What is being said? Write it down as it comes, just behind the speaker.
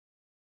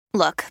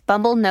Look,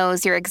 Bumble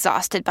knows you're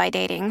exhausted by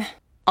dating.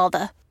 All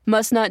the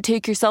must not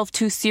take yourself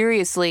too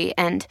seriously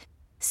and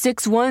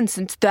 6'1"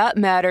 since that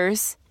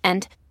matters.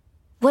 And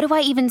what do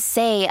I even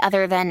say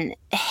other than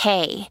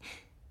hey?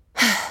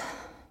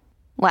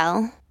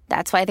 Well,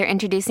 that's why they're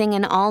introducing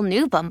an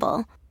all-new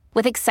Bumble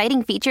with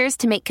exciting features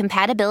to make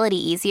compatibility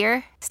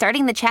easier,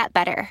 starting the chat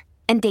better,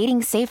 and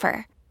dating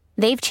safer.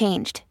 They've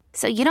changed,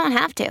 so you don't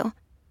have to.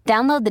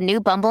 Download the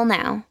new Bumble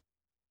now.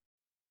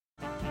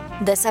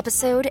 This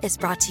episode is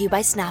brought to you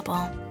by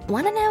Snapple.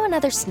 Want to know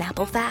another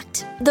Snapple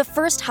fact? The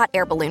first hot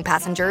air balloon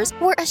passengers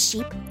were a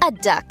sheep, a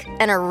duck,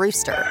 and a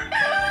rooster.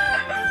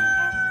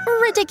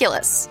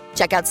 Ridiculous.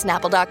 Check out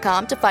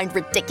Snapple.com to find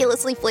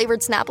ridiculously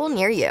flavored Snapple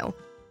near you.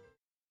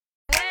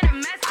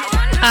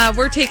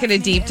 We're taking a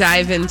deep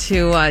dive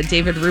into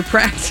David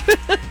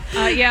Ruprecht.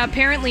 Yeah,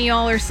 apparently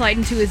y'all are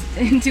sliding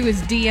into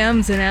his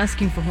DMs and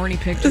asking for horny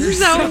pictures.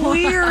 So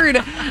weird.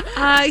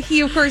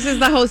 He, of course, is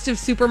the host of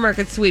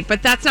Supermarket Sweep,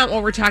 but that's not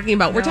what we're talking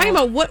about. No. We're talking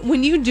about what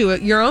when you do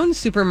it, your own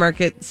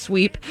Supermarket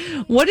Sweep,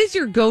 what is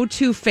your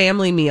go-to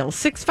family meal?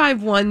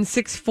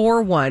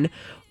 651-641.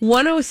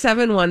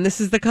 1071.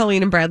 This is the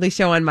Colleen and Bradley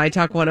Show on My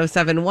Talk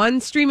 1071,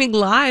 streaming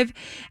live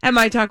at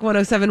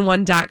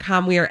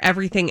MyTalk1071.com. We are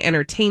everything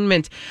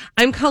entertainment.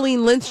 I'm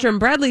Colleen Lindstrom.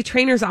 Bradley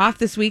Trainer's off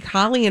this week.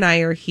 Holly and I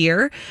are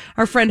here.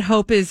 Our friend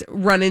Hope is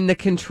running the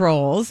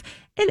controls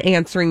and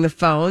answering the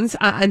phones.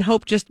 And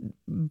Hope just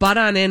butt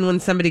on in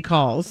when somebody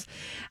calls.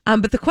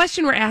 But the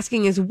question we're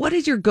asking is, what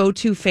is your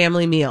go-to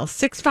family meal?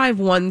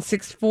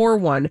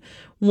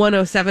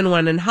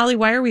 651-641-1071. And Holly,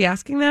 why are we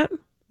asking that?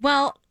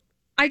 Well,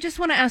 I just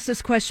want to ask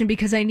this question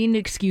because I need an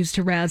excuse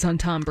to razz on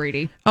Tom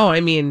Brady. Oh,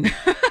 I mean,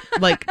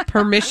 like,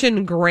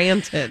 permission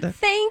granted.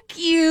 Thank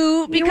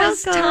you.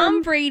 Because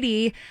Tom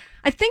Brady,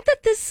 I think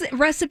that this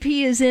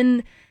recipe is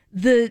in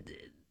the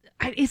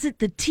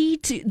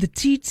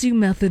T2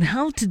 method,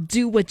 how to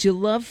do what you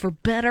love for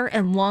better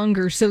and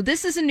longer. So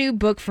this is a new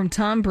book from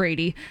Tom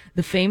Brady,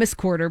 the famous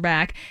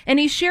quarterback, and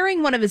he's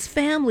sharing one of his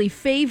family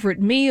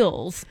favorite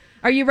meals.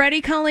 Are you ready,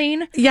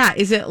 Colleen? Yeah.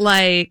 Is it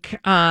like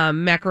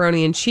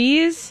macaroni and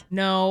cheese?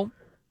 No.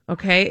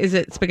 Okay. Is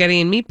it spaghetti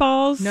and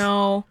meatballs?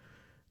 No.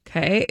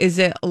 Okay. Is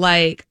it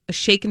like a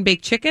shake and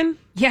bake chicken?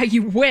 Yeah,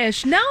 you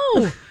wish. No.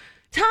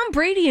 Tom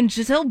Brady and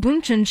Gisele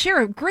Bündchen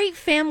share a great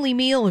family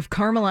meal of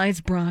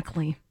caramelized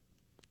broccoli.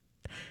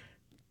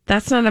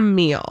 That's not a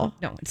meal.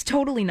 No, it's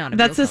totally not a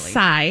meal. That's a Colleen.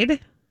 side.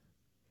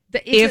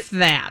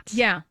 That.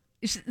 Yeah.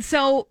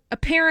 So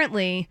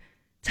apparently,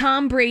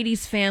 Tom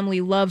Brady's family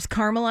loves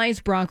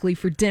caramelized broccoli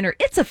for dinner.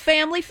 It's a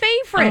family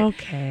favorite.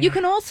 Okay. You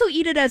can also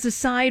eat it as a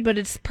side, but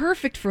it's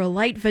perfect for a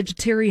light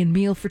vegetarian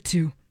meal for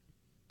two.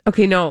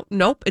 Okay,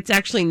 nope, it's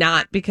actually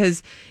not,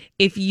 because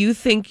if you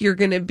think you're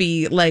going to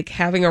be like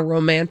having a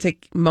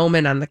romantic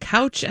moment on the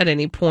couch at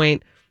any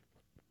point,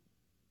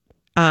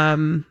 yeah.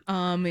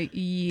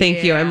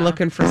 Thank you. I'm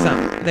looking for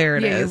some. There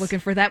it is. You're looking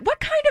for that. What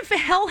kind of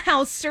hell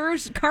house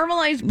serves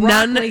caramelized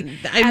broccoli?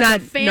 A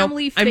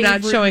family favorite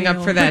I'm not showing meal?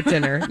 Up for that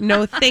dinner.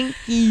 No, thank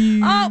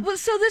you. Well,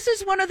 so this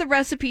is one of the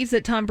recipes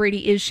that Tom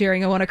Brady is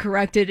sharing. I want to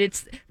correct it.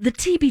 It's the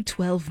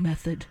TB12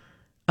 method.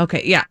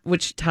 Okay, yeah,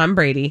 which Tom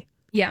Brady.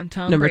 Yeah,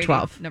 Tom number Brady.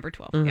 12. Number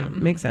 12. Mm-hmm. Yeah,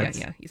 makes sense.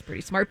 Yeah, he's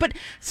pretty smart. But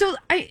so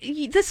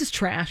this is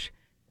trash.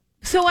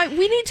 So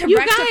we need to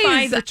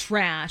rectify the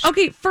trash.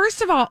 Okay,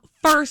 first of all,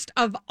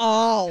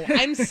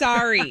 I'm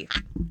sorry.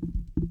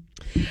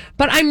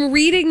 But I'm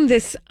reading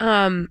this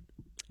I'm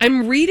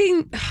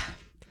reading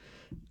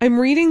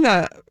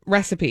the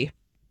recipe.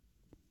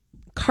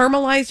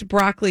 Caramelized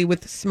broccoli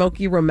with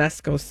smoky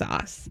romesco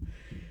sauce.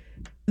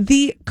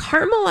 The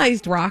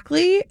caramelized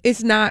broccoli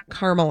is not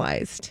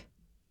caramelized.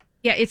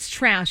 Yeah, it's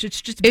trash. It's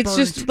just burnt. It's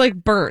just like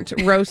burnt,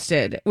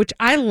 roasted, which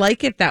I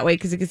like it that way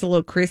because it gets a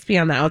little crispy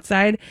on the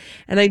outside.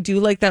 And I do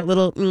like that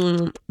little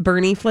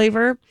burny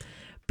flavor.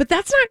 But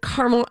that's not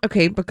caramel.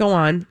 Okay, but go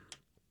on.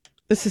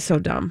 This is so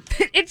dumb.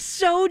 It's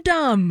so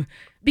dumb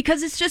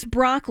because it's just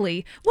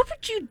broccoli. What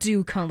would you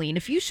do, Colleen,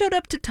 if you showed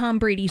up to Tom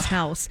Brady's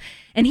house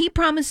and he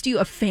promised you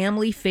a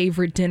family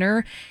favorite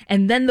dinner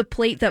and then the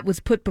plate that was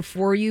put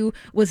before you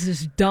was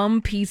this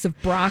dumb piece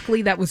of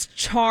broccoli that was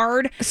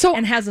charred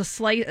and has a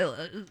slight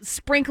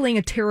sprinkling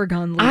of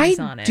tarragon leaves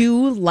on it? I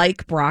do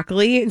like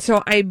broccoli, and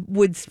so I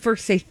would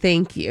first say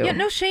thank you. Yeah,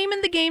 no shame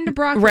in the game to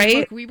broccoli. Right?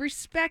 Look, we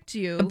respect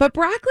you. But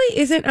broccoli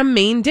isn't a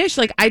main dish.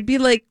 Like, I'd be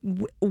like,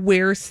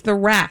 where's the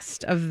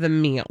rest of the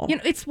meal? You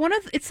know, it's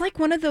like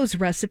one of those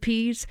recipes.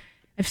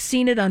 I've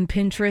seen it on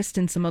Pinterest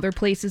and some other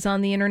places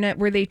on the internet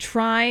where they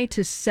try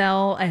to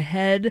sell a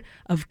head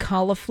of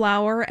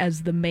cauliflower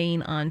as the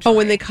main entree. Oh,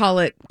 when they call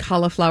it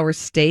cauliflower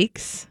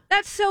steaks?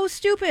 That's so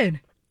stupid.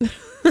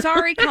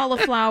 Sorry,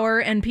 cauliflower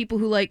and people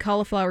who like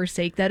cauliflower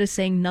steak. That is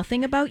saying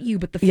nothing about you,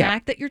 but the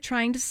fact that you're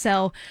trying to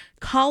sell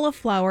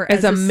cauliflower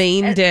as a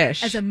main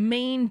dish. As a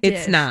main dish.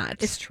 It's not.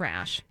 It's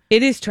trash.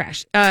 It is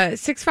trash.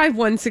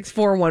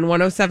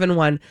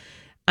 651-641-1071.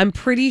 I'm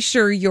pretty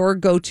sure your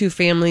go-to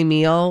family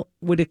meal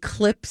would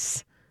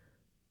eclipse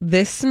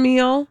this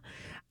meal.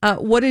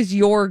 What is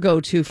your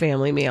go-to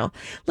family meal?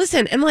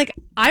 Listen, and like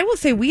I will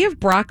say, we have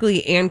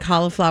broccoli and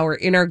cauliflower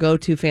in our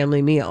go-to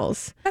family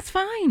meals. That's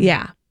fine.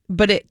 Yeah,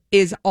 but it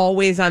is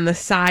always on the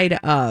side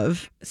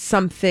of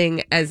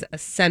something as a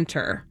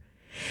center.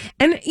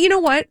 And you know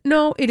what?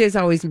 No, it is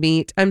always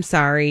meat. I'm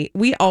sorry.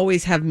 We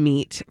always have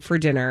meat for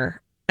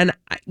dinner. And,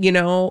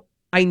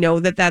 I know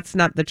that that's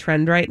not the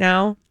trend right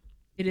now.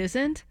 It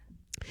isn't?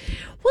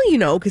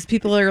 Well, because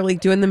people are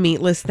like doing the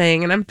meatless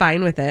thing, and I'm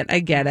fine with it. I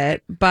get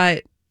it.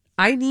 But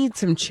I need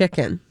some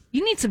chicken.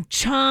 You need some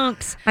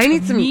chunks. I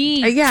need of some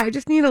meat. Yeah, I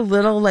just need a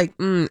little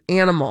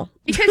animal.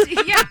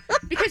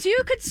 Because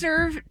you could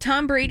serve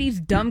Tom Brady's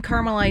dumb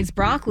caramelized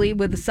broccoli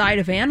with a side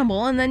of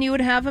animal, and then you would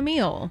have a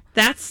meal.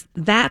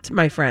 That,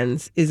 my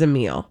friends, is a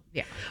meal.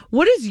 Yeah.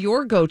 What is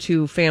your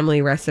go-to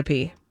family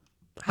recipe,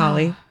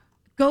 Holly?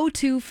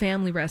 Go-to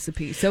family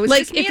recipe. So it's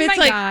like just me if and it's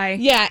my like guy.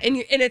 yeah, and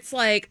it's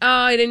like, oh,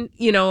 I didn't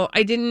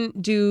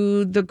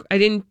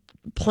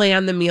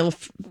plan the meal,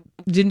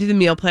 didn't do the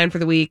meal plan for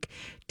the week,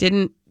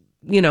 didn't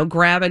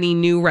grab any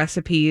new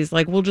recipes.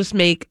 Like, we'll just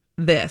make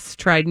this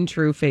tried and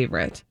true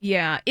favorite.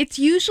 Yeah, it's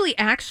usually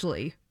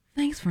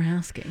thanks for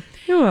asking.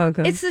 You're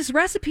welcome. It's this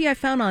recipe I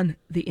found on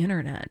the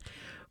internet,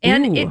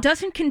 and Ooh. it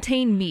doesn't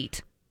contain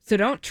meat, so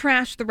don't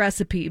trash the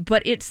recipe.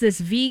 But it's this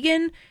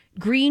vegan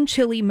green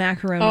chili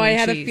macaroni. Oh, I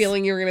had cheese. a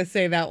feeling you were going to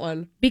say that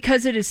one.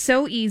 Because it is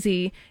so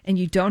easy, and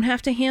you don't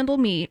have to handle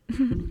meat.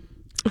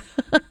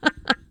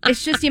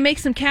 It's just you make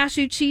some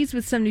cashew cheese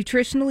with some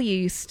nutritional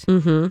yeast.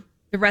 Mm-hmm.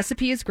 The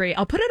recipe is great.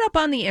 I'll put it up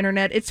on the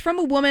internet. It's from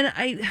a woman.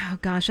 I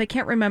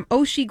can't remember.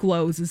 Oh, She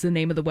Glows is the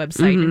name of the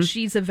website, and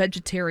she's a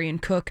vegetarian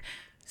cook,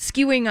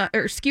 skewing, not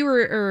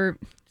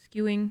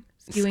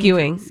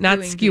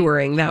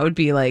skewering. That would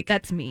be like,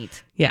 That's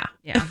meat. yeah.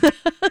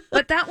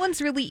 But that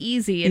one's really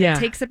easy, and it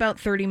takes about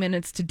 30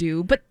 minutes to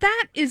do. But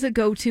that is a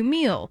go-to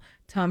meal.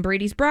 Tom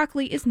Brady's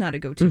broccoli is not a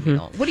go-to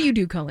meal. What do you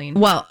do, Colleen?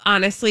 Well,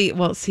 honestly,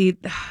 see,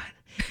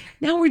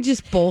 now we're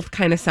just both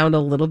kind of sound a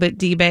little bit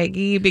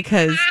debaggy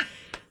because.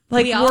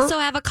 Like, we also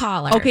have a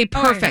caller. Okay,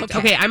 perfect. Right,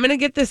 okay, I'm going to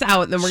get this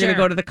out, and then we're going to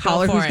go to the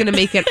caller who's going to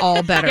make it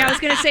all better. Yeah, I was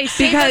going to say,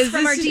 save us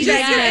from our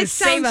debagginess. It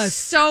sounds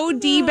so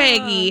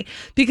debaggy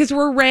because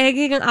we're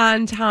ragging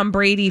on Tom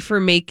Brady for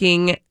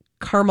making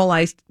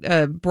caramelized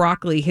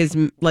broccoli his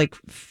like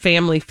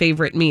family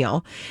favorite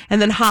meal,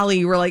 and then Holly,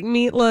 you were like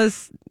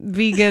meatless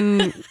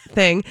vegan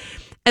thing,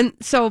 and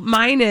so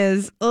mine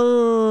is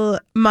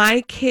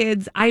my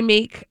kids. I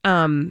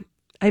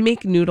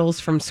make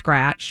noodles from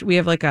scratch. We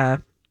have like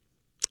a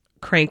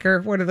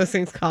cranker. What are those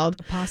things called?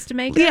 A pasta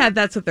maker? Yeah,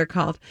 that's what they're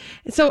called.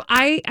 So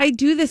I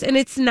do this, and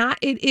it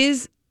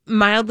is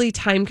mildly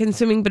time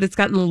consuming, but it's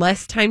gotten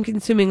less time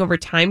consuming over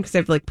time because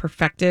I've like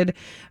perfected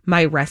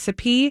my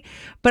recipe.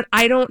 But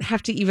I don't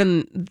have to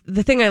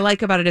the thing I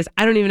like about it is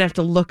I don't even have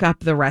to look up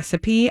the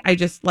recipe. I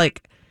just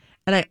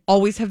and I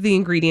always have the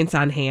ingredients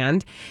on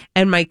hand,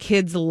 and my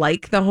kids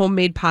like the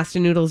homemade pasta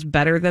noodles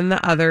better than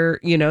the other,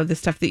 the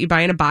stuff that you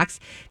buy in a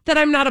box that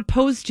I'm not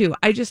opposed to.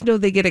 I just know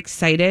they get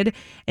excited,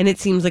 and it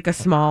seems like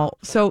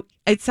so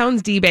it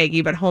sounds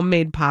debaggy, but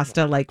homemade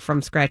pasta like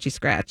from scratchy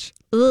scratch.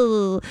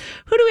 Ooh.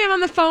 Who do we have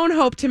on the phone,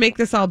 Hope, to make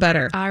this all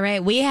better? All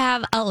right, we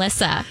have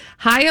Alyssa.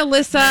 Hi,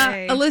 Alyssa.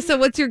 Hi. Alyssa,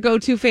 what's your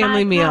go-to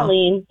family meal?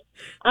 Colleen.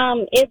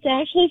 It's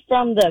actually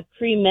from the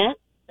Cremette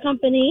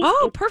Company.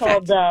 Oh, it's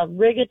perfect. called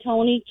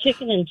Rigatoni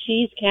Chicken and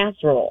Cheese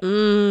Casserole.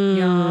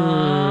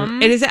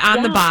 Yum. And is it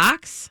on the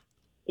box?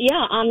 Yeah,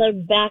 on the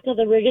back of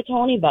the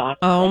rigatoni box.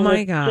 Oh, and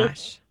my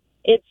gosh.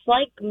 It's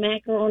like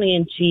macaroni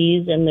and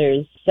cheese, and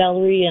there's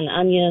celery and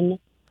onion,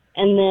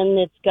 and then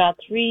it's got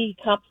 3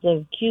 cups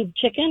of cubed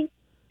chicken,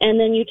 and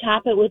then you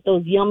top it with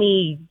those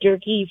yummy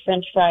jerky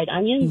French fried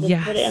onions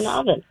and put it in the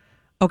oven.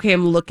 Okay,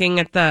 I'm looking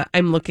at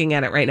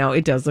it right now.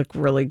 It does look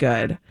really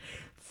good.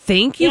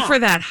 Thank you for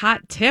that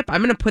hot tip.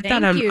 I'm going to put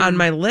that on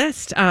my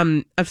list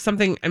of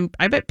something.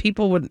 I bet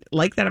people would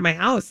like that at my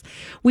house.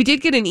 We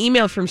did get an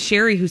email from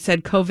Sherry who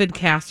said COVID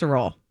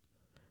casserole.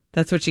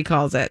 That's what she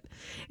calls it.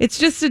 It's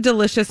just a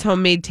delicious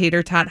homemade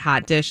tater tot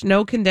hot dish.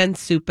 No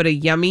condensed soup, but a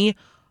yummy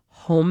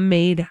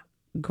homemade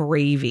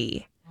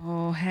gravy.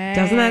 Oh, hey.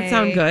 Doesn't that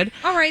sound good?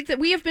 All right, that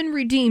we have been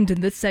redeemed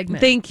in this segment.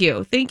 Thank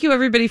you. Thank you,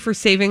 everybody, for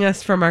saving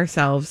us from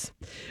ourselves.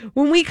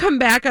 When we come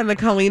back on the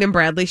Colleen and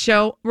Bradley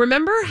show,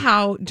 remember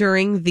how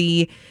during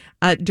the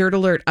Dirt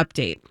Alert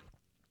update,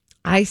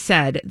 I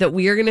said that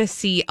we are going to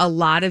see a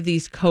lot of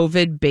these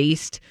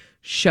COVID-based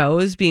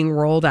shows being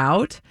rolled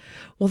out?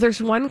 Well,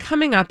 there's one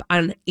coming up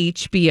on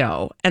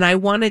HBO, and I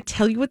want to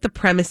tell you what the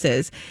premise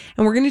is.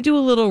 And we're going to do a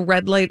little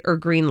red light or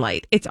green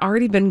light. It's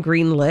already been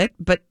green lit,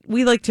 but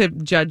we like to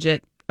judge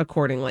it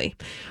accordingly.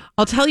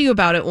 I'll tell you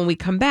about it when we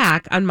come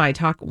back on My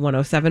Talk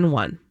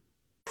 1071.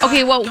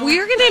 Okay, well,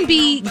 we're going to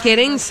be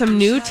getting some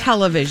new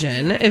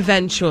television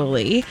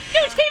eventually.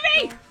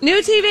 New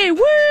TV,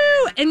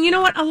 woo! And you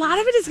know what? A lot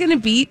of it is going to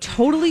be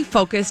totally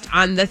focused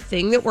on the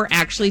thing that we're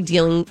actually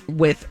dealing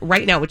with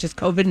right now, which is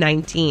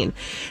COVID-19.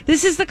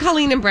 This is the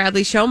Colleen and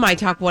Bradley Show, My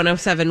Talk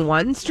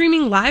 1071,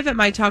 streaming live at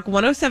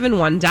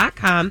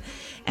mytalk1071.com.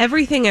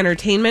 Everything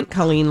Entertainment,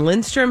 Colleen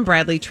Lindstrom,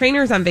 Bradley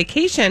Trainer's on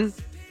vacation.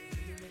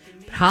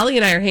 Holly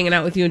and I are hanging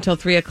out with you until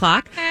 3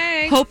 o'clock.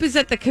 Hey. Hope is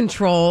at the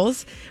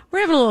controls. We're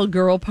having a little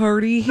girl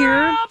party here.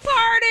 Girl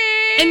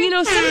party! And you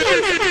know,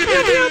 sometimes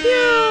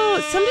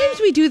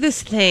we do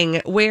this thing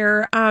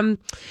where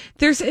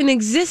there's an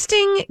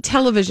existing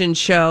television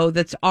show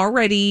that's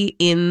already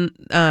in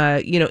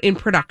in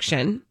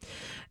production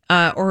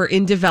or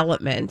in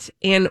development,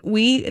 and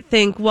we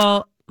think,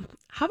 well,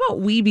 how about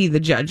we be the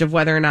judge of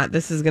whether or not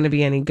this is going to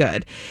be any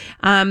good?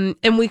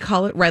 And we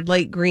call it red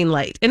light, green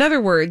light. In other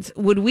words,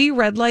 would we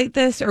red light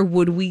this or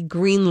would we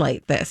green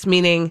light this?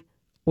 Meaning,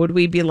 would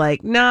we be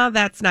like, nah,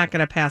 that's not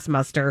going to pass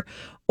muster?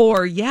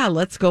 Or, yeah,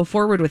 let's go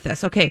forward with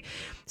this. Okay,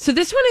 so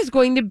this one is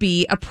going to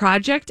be a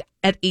project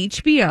at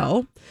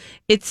HBO.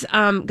 It's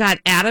got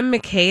Adam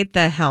McKay at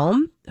the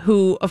helm,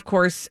 who, of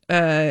course,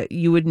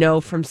 you would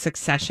know from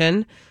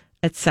Succession,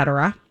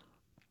 etc.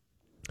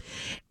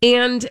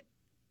 And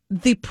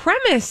the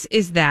premise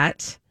is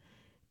that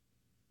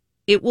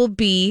it will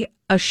be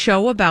a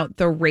show about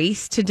the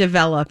race to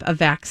develop a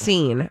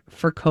vaccine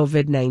for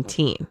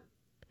COVID-19.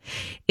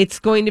 It's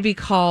going to be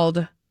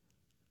called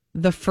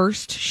The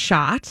First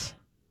Shot.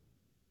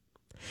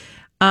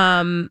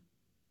 And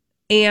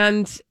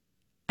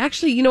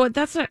actually, you know what?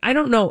 I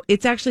don't know.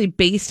 It's actually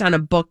based on a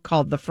book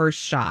called The First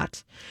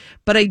Shot,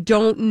 but I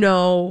don't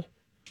know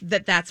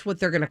that that's what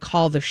they're going to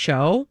call the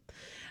show.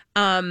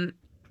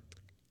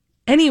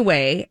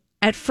 Anyway,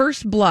 at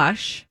first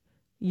blush,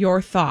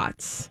 your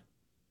thoughts.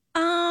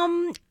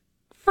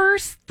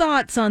 First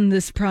thoughts on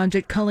this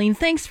project, Colleen.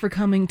 Thanks for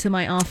coming to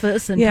my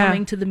office and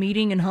coming to the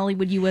meeting in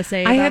Hollywood,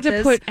 USA. I had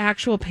to put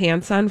actual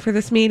pants on for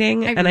this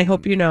meeting, and I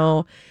hope you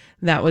know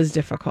that was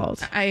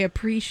difficult. I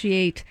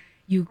appreciate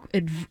you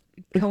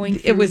going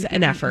through. It was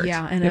an effort.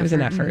 Yeah, it was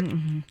an effort.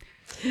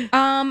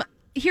 Mm-hmm.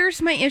 Here's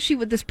my issue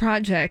with this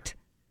project.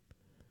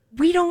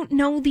 We don't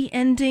know the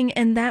ending,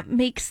 and that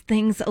makes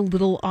things a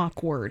little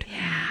awkward.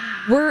 Yeah.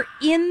 We're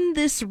in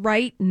this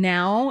right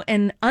now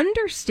and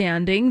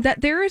understanding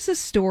that there is a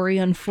story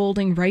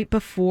unfolding right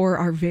before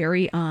our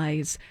very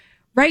eyes,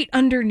 right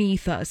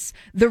underneath us.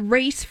 The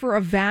race for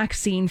a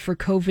vaccine for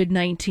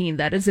COVID-19.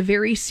 That is a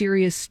very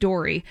serious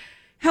story.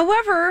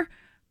 However,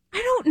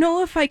 I don't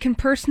know if I can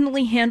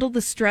personally handle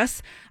the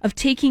stress of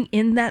taking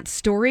in that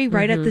story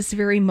right at this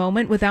very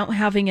moment without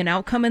having an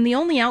outcome. And the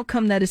only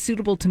outcome that is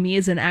suitable to me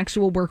is an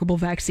actual workable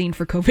vaccine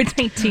for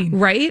COVID-19.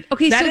 Right?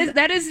 Okay.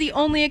 That is the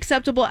only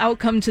acceptable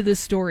outcome to this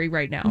story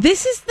right now.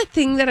 This is the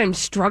thing that I'm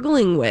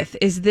struggling with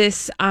is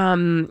this,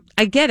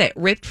 I get it,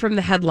 ripped from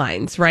the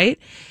headlines, right?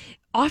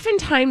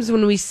 Oftentimes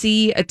when we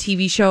see a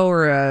TV show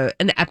or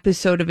an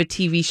episode of a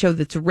TV show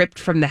that's ripped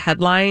from the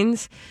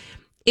headlines,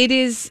 it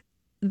is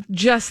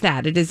just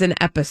that. It is an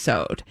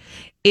episode.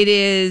 It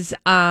is,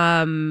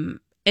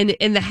 and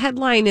the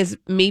headline is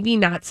maybe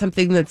not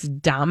something that's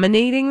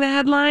dominating the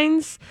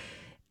headlines,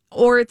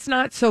 or it's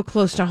not so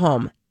close to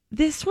home.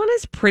 This one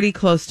is pretty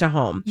close to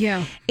home.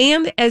 Yeah.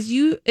 And as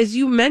you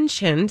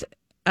mentioned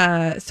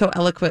so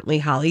eloquently,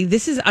 Holly,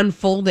 this is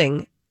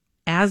unfolding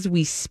as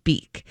we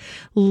speak.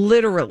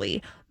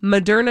 Literally,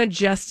 Moderna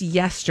just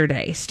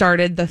yesterday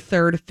started the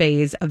third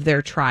phase of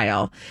their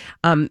trial.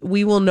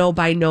 We will know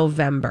by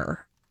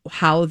November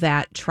how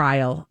that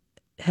trial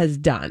has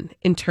done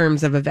in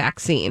terms of a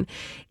vaccine.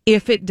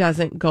 If it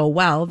doesn't go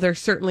well, there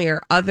certainly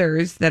are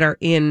others that are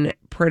in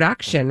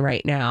production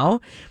right now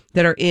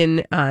that are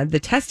in the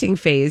testing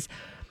phase.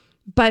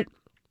 But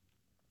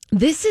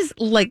this is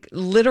like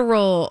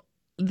literal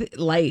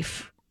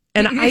life.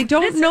 And I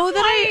don't know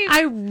that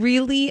I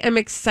really am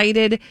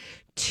excited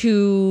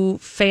to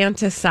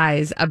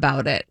fantasize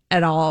about it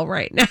at all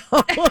right now.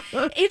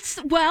 It's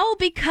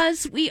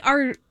because we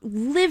are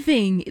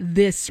living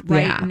this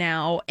right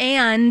now.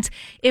 And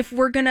if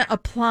we're going to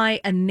apply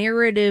a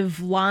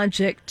narrative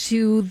logic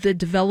to the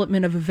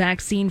development of a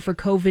vaccine for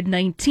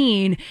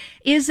COVID-19,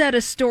 is that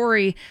a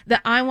story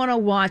that I want to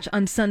watch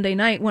on Sunday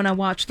night when I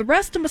watch the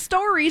rest of my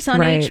stories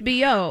on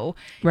HBO?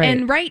 Right.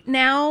 And right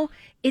now,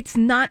 it's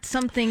not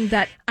something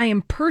that I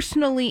am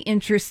personally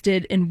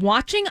interested in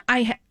watching.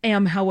 I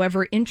am,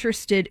 however,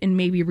 interested in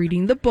maybe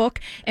reading the book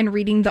and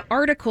reading the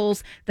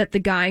articles that the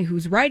guy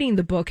who's writing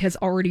the book has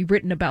already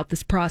written about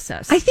this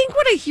process. I think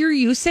what I hear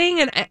you saying,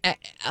 and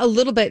a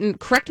little bit, and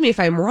correct me if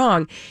I'm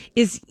wrong,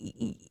 is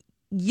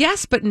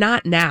yes, but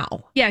not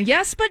now. Yeah,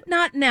 yes, but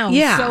not now.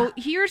 Yeah. So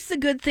here's the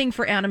good thing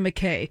for Adam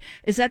McKay,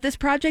 is that this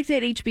project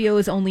at HBO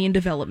is only in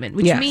development,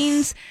 which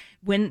means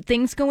When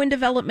things go in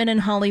development in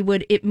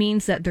Hollywood, it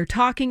means that they're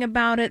talking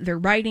about it, they're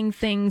writing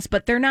things,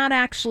 but they're not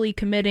actually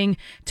committing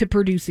to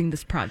producing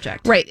this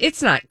project. Right.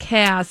 It's not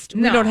cast.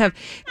 We don't have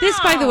this,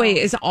 by the way,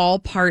 is all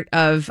part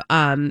of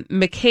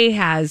McKay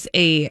has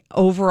a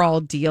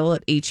overall deal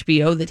at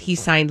HBO that he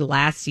signed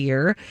last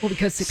year. Well,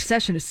 because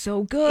Succession is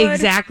so good.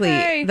 Exactly.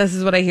 Hey. This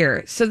is what I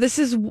hear. So this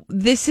is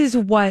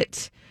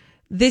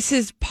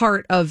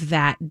part of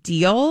that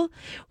deal,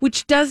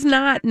 which does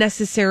not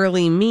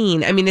necessarily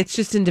mean, I mean, it's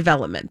just in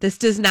development. This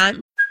does not.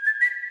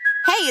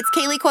 Hey, it's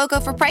Kaylee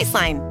Cuoco for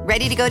Priceline.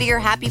 Ready to go to your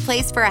happy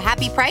place for a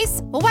happy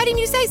price? Well, why didn't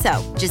you say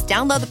so? Just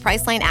download the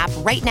Priceline app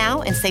right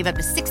now and save up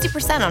to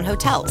 60% on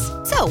hotels.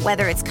 So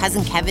whether it's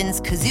Cousin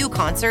Kevin's Kazoo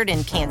Concert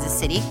in Kansas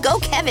City, go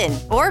Kevin,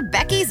 or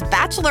Becky's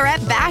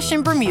Bachelorette Bash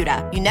in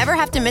Bermuda, you never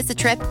have to miss a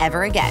trip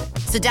ever again.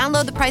 So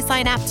download the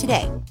Priceline app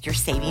today. Your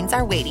savings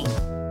are waiting.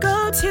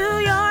 Go to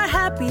your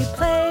happy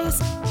place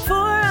for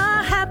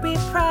a happy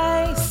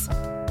price.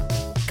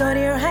 Go to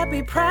your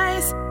happy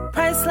price,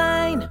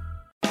 Priceline.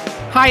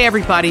 Hi,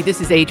 everybody. This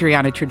is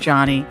Adriana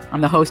Trajani.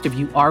 I'm the host of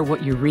You Are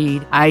What You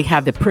Read. I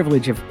have the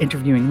privilege of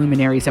interviewing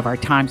luminaries of our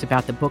times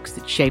about the books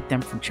that shaped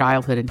them from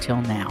childhood until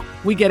now.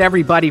 We get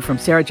everybody from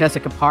Sarah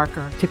Jessica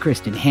Parker to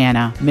Kristen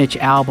Hanna, Mitch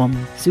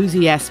Albom,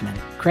 Susie Essman,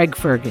 Craig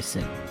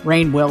Ferguson,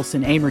 Rainn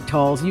Wilson, Amor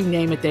Tolls, you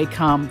name it, they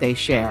come, they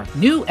share.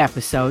 New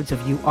episodes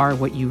of You Are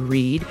What You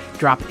Read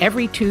drop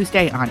every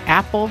Tuesday on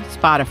Apple,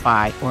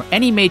 Spotify, or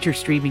any major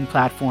streaming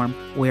platform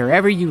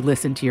wherever you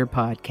listen to your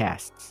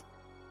podcasts.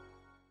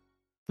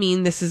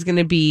 Mean this is going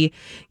to be,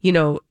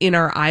 in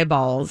our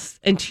eyeballs.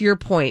 And to your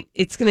point,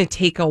 it's going to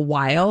take a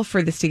while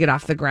for this to get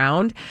off the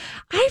ground.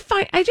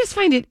 I just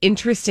find it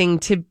interesting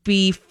to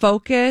be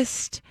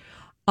focused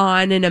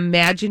on an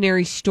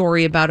imaginary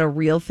story about a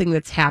real thing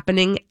that's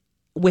happening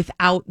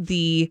without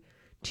the,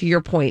 to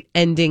your point,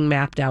 ending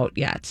mapped out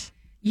yet.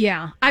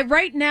 Yeah.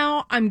 Right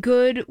now, I'm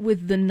good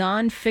with the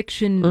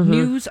nonfiction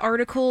news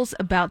articles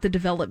about the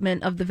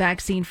development of the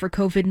vaccine for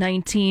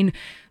COVID-19.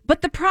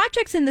 But the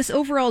projects in this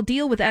overall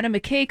deal with Adam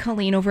McKay,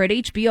 Colleen, over at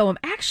HBO, I'm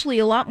actually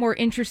a lot more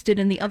interested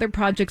in the other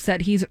projects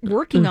that he's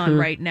working on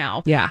right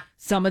now. Yeah.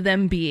 Some of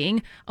them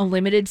being a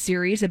limited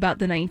series about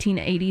the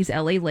 1980s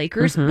LA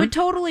Lakers. Would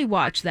totally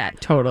watch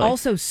that. Totally.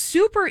 Also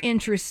super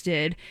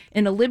interested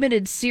in a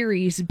limited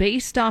series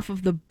based off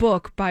of the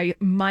book by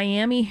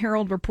Miami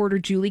Herald reporter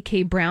Julie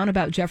K. Brown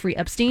about Jeffrey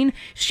Epstein.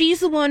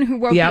 She's the one who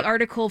wrote the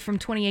article from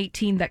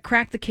 2018 that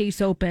cracked the case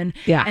open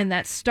and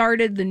that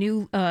started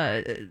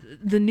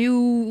the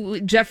new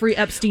Jeffrey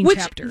Epstein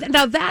chapter.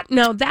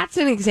 Now that's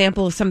an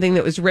example of something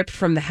that was ripped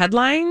from the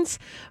headlines,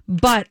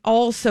 but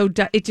also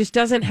it just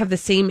doesn't have the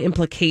same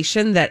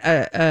implication that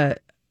a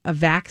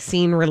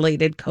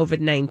vaccine-related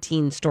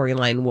COVID-19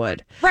 storyline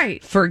would.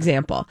 Right. For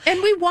example.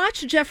 And we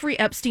watched Jeffrey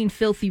Epstein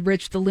Filthy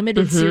Rich, the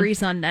limited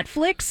series on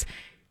Netflix,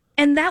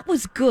 and that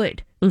was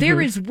good.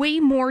 There is way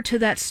more to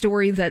that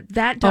story that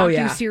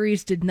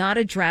docuseries did not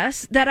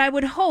address that I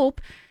would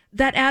hope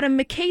that Adam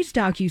McKay's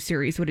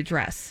docuseries would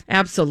address.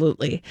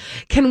 Absolutely.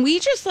 Can we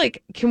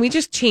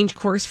just change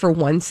course for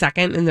 1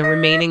 second in the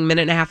remaining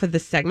minute and a half of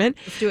this segment?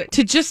 Let's do it.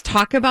 To just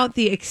talk about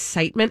the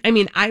excitement. I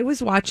mean, I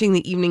was watching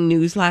the evening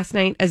news last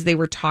night as they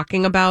were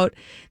talking about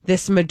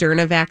this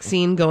Moderna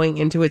vaccine going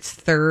into its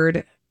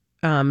third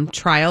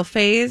trial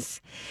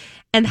phase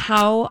and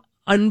how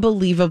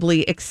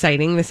unbelievably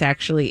exciting this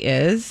actually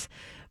is,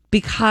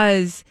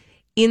 because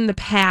in the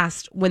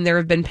past when there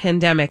have been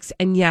pandemics,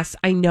 and yes,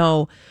 I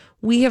know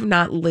we have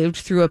not lived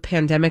through a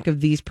pandemic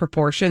of these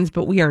proportions,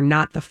 but we are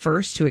not the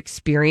first to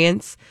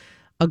experience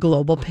a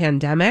global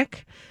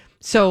pandemic.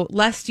 So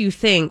lest you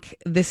think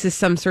this is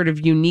some sort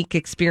of unique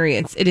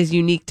experience, it is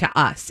unique to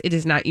us. It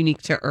is not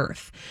unique to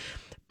Earth.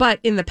 But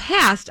in the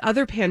past,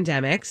 other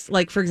pandemics,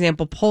 like, for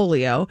example,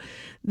 polio,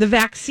 the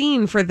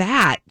vaccine for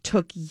that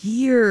took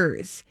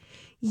years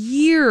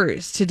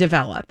to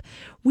develop.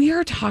 We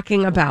are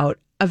talking about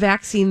a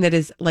vaccine that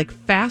is like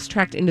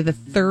fast-tracked into the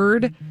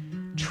third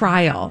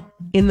trial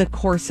in the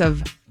course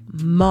of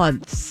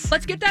months.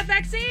 Let's get that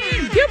vaccine!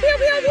 Pew, pew,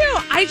 pew, pew.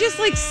 I just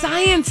like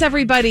science,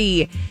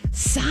 everybody.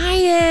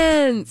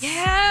 Science!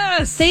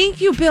 Yes!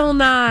 Thank you, Bill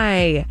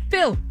Nye.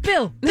 Bill.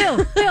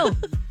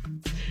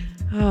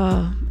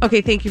 Oh, okay,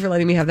 thank you for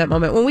letting me have that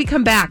moment. When we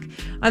come back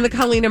on the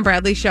Colleen and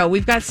Bradley Show,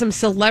 we've got some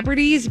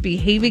celebrities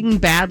behaving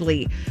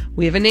badly.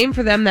 We have a name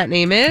for them. That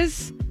name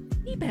is...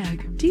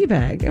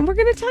 D-Bag. And we're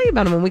going to tell you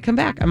about them when we come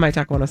back on My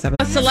Talk 107.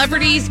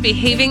 Celebrities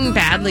behaving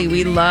badly.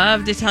 We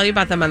love to tell you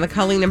about them on the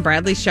Colleen and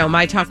Bradley Show,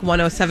 My Talk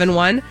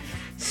 1071.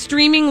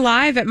 Streaming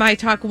live at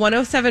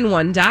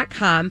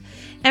MyTalk1071.com.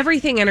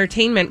 Everything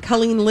Entertainment.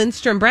 Colleen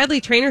Lindstrom. Bradley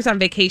Trainor's on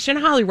vacation.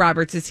 Holly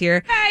Roberts is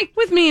here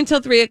with me until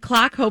 3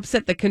 o'clock. Hope's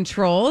at the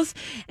controls.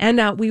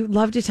 And we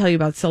love to tell you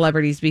about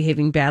celebrities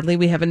behaving badly.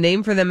 We have a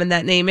name for them, and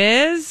that name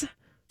is...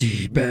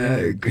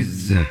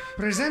 D-Bags.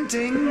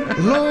 Presenting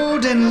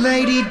Lord and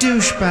Lady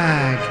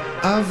Douchebag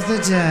of the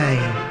Day.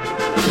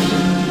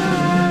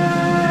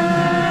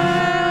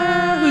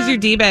 Who's your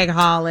D-Bag,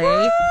 Holly?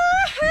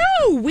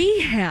 Woo-hoo!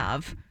 We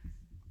have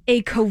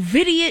a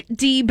COVIDiot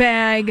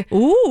D-Bag.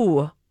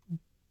 Ooh.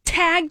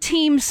 tag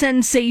team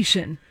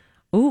sensation.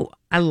 Ooh,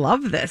 I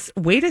love this.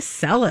 Way to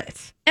sell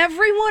it.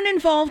 Everyone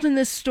involved in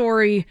this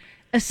story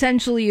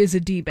essentially is a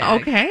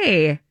D-bag.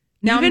 Okay.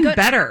 Now Even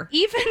better.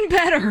 Even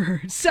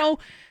better. So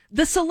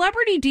the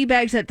celebrity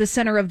D-bags at the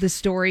center of the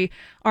story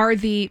are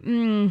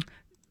the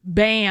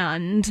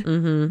band,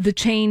 the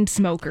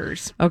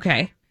Chainsmokers.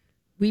 Okay.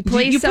 We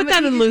play You put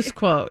that in loose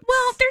quotes.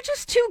 Well, they're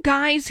just two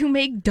guys who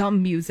make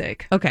dumb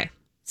music. Okay.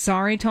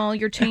 Sorry to all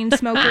your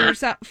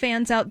Chainsmokers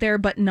fans out there,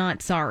 but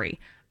not sorry.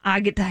 I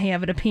get to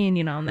have an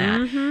opinion on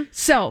that.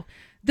 So,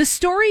 the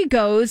story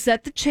goes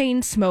that the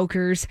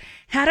Chainsmokers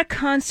had a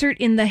concert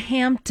in the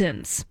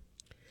Hamptons.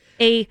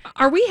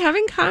 Are we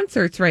having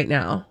concerts right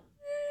now?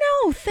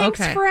 No,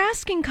 thanks for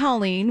asking,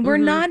 Colleen. We're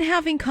not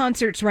having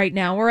concerts right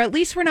now, or at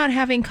least we're not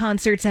having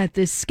concerts at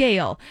this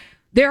scale.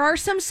 There are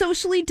some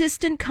socially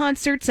distant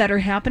concerts that are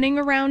happening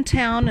around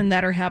town and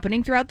that are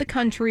happening throughout the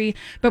country,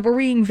 but we're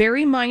being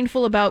very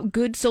mindful about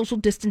good social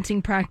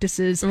distancing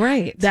practices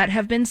that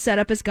have been set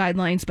up as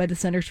guidelines by the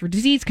Centers for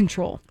Disease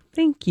Control.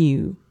 Thank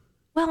you.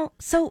 Well,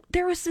 so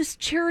there was this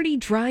charity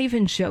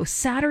drive-in show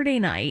Saturday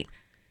night.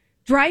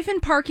 Drive-in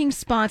parking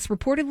spots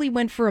reportedly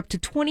went for up to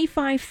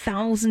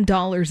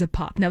 $25,000 a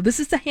pop. Now, this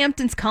is the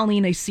Hamptons,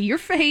 Colleen. I see your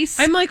face.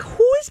 I'm like,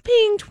 who is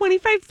paying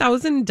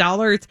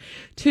 $25,000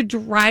 to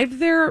drive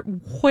their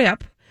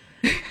whip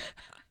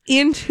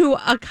into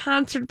a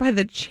concert by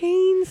the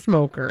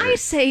Chainsmokers? I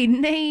say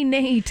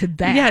nay to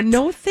that. Yeah,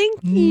 no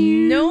thank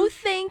you. No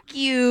thank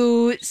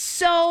you.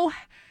 So,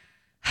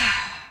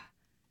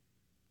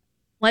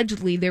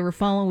 allegedly, they were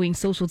following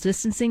social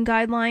distancing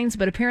guidelines,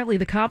 but apparently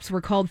the cops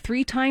were called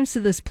 3 times to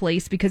this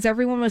place because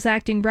everyone was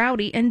acting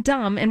rowdy and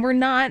dumb and we're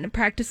not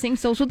practicing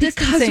social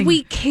distancing. Because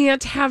we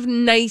can't have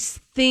nice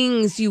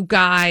things, you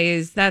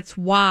guys. That's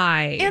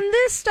why. And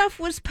this stuff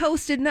was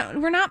posted. No,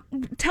 we're not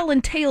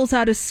telling tales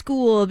out of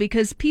school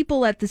because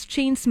people at this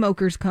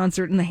Chainsmokers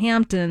concert in the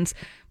Hamptons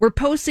were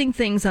posting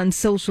things on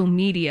social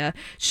media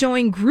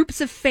showing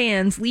groups of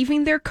fans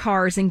leaving their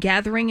cars and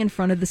gathering in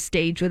front of the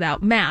stage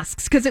without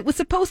masks because it was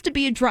supposed to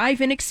be a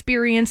drive-in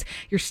experience.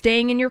 You're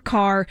staying in your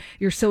car,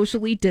 you're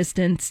socially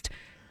distanced,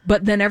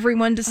 but then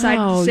everyone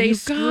decided to say,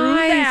 screw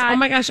that. Oh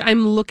my gosh,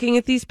 I'm looking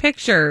at these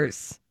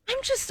pictures.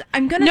 It's just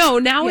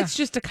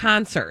a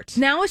concert.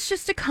 Now it's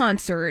just a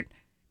concert.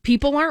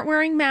 People aren't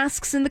wearing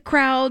masks in the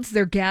crowds.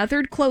 They're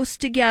gathered close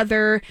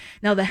together.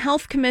 Now, the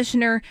health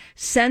commissioner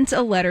sent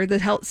a letter,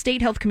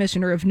 state health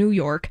commissioner of New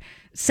York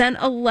sent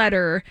a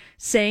letter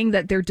saying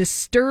that they're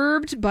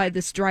disturbed by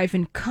this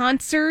drive-in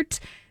concert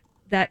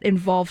that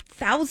involved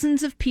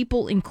thousands of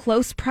people in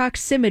close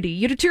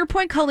proximity. To your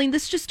point, Colleen,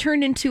 this just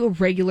turned into a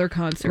regular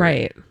concert.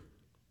 Right.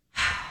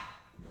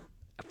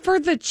 For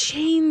the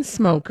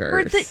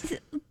Chainsmokers.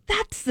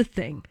 That's the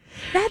thing.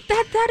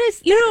 That is,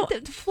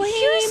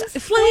 flames.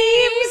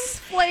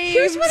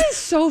 Here's what is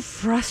so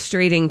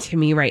frustrating to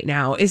me right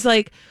now is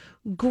like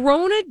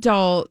grown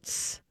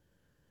adults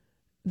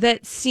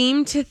that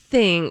seem to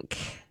think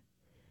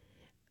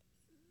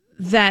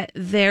that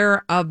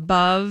they're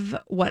above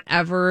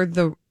whatever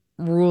the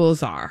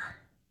rules are.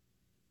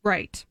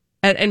 Right.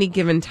 At any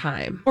given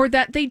time. Or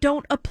that they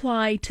don't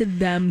apply to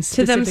them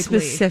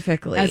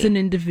specifically. As an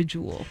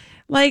individual.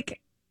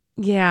 Like,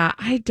 yeah,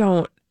 I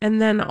don't. And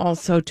then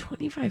also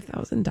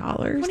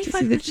 $25,000 to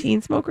see the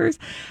Chainsmokers.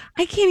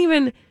 I can't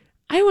even.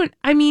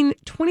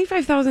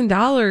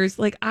 $25,000.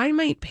 Like, I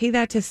might pay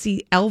that to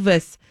see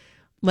Elvis,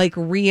 like,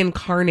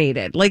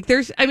 reincarnated. Like,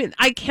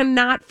 I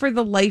cannot for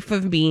the life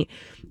of me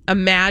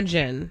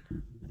imagine.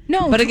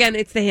 No, but again,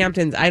 it's the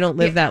Hamptons. I don't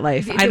live that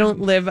life. I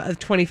don't live a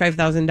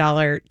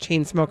 $25,000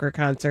 Chainsmoker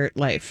concert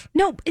life.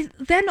 No.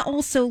 Then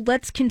also,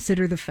 let's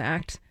consider the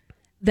fact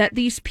that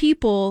these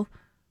people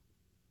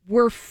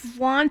were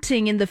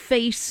flaunting in the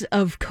face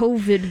of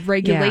COVID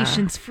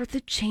regulations for the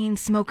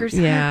Chainsmokers.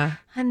 Yeah.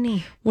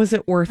 Honey. Was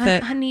it worth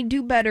it? Honey,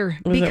 do better.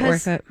 Was it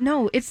worth it?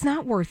 No, it's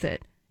not worth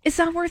it. It's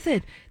not worth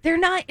it. They're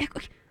not.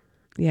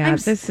 Yeah,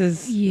 this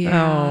is.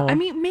 Yeah. Oh.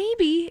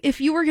 Maybe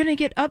if you were going to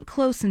get up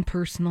close and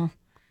personal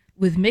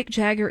with Mick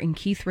Jagger and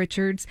Keith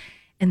Richards,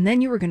 and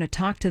then you were going to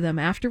talk to them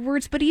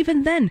afterwards. But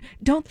even then,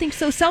 don't think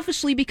so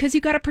selfishly because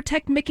you got to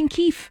protect Mick and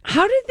Keith.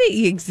 How did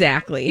they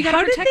exactly?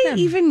 How did they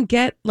even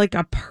get like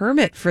a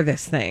permit for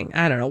this thing?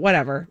 I don't know.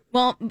 Whatever.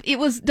 Well, it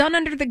was done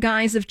under the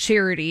guise of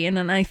charity,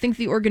 and I think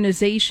the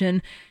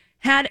organization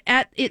had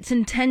at its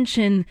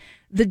intention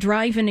the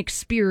drive-in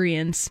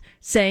experience,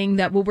 saying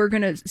that we're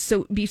going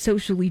to be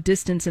socially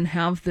distanced and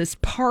have this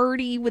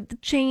party with the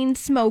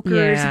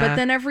Chainsmokers, but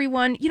then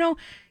everyone,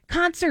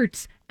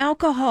 concerts,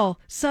 alcohol,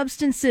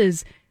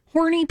 substances,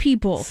 horny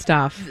people.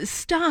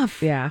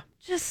 Stuff. Yeah.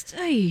 Just,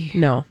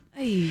 No.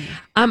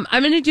 I'm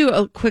going to do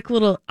a quick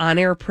little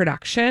on-air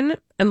production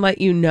and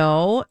let you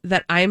know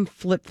that I'm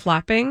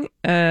flip-flopping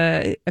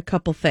a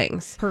couple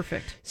things.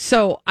 Perfect.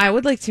 So I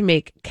would like to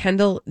make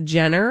Kendall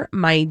Jenner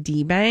my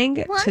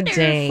D-bang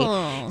today.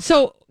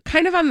 So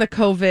kind of on the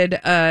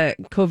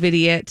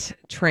COVIDiot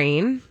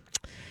train.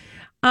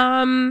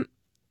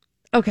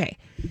 Okay.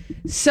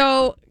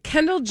 So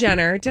Kendall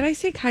Jenner, did I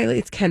say Kylie?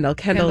 It's Kendall.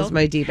 Kendall's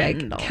my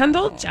D-bag.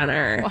 Kendall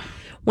Jenner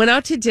went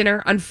out to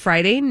dinner on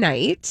Friday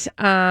night,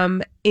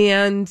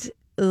 and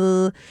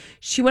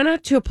she went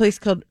out to a place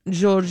called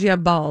Giorgio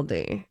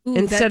Baldi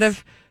instead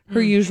of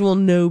her usual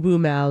Nobu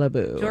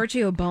Malibu.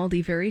 Giorgio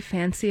Baldi, very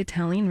fancy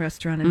Italian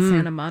restaurant in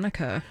Santa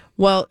Monica.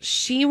 Well,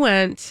 she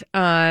went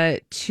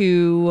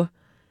to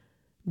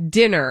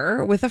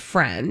dinner with a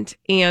friend,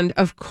 and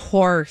of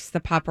course the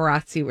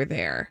paparazzi were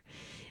there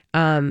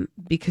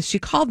because she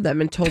called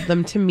them and told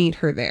them to meet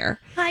her there.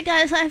 Hi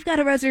guys, I've got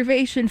a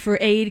reservation for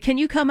 8. Can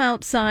you come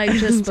outside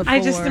just before?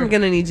 I just am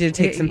going to need you to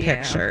take some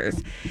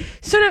pictures.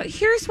 So now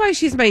here's why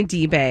she's my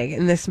D-bag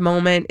in this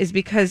moment is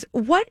because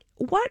what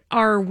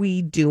are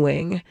we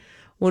doing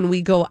when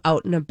we go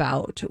out and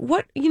about?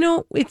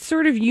 It's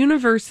sort of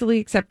universally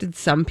accepted.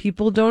 Some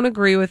people don't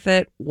agree with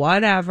it,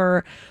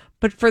 whatever.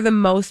 But for the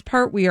most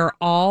part, we are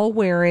all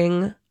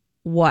wearing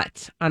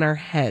what on our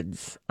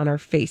heads, on our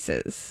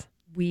faces?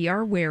 We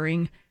are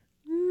wearing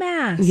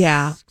masks.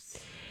 Yeah,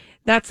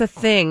 that's a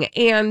thing.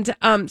 And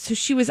so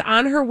she was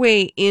on her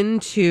way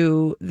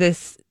into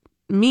this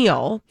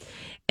meal,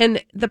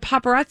 and the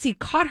paparazzi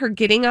caught her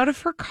getting out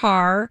of her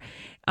car,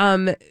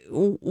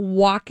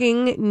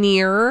 walking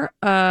near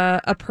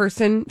a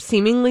person,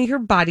 seemingly her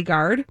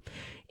bodyguard,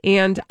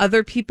 and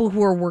other people who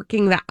were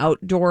working the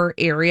outdoor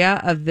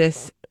area of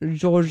this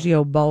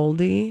Giorgio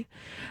Baldi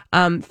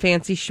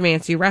fancy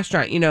schmancy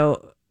restaurant.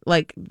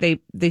 Like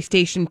they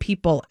station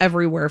people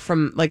everywhere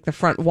from like the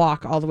front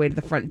walk all the way to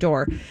the front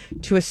door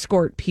to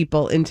escort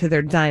people into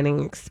their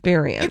dining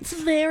experience.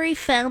 It's very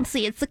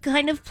fancy. It's the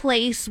kind of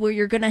place where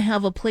you're going to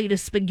have a plate of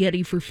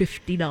spaghetti for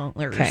 $50.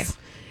 Okay.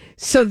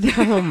 So,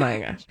 oh my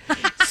gosh.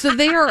 So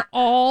they are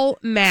all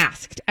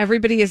masked.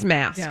 Everybody is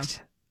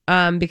masked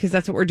because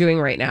that's what we're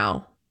doing right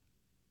now.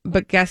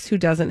 But guess who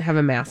doesn't have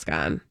a mask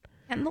on?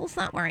 Kendall's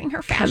not wearing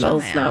her fashion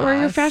mask. Not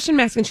wearing her fashion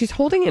mask, and she's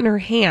holding it in her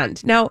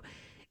hand. Now,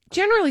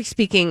 generally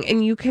speaking,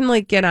 and you can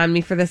like get on me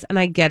for this, and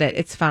I get it.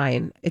 It's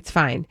fine. It's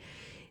fine.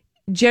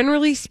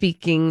 Generally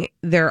speaking,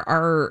 there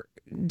are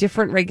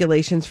different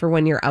regulations for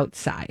when you're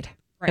outside.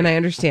 Right. And I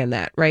understand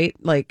that, right?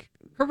 Like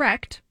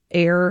correct.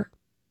 Air,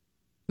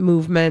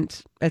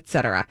 movement,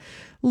 etc.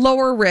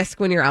 Lower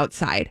risk when you're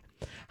outside.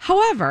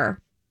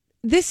 However,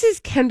 this is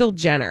Kendall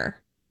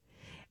Jenner,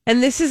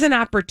 and this is an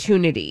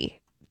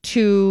opportunity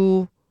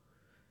to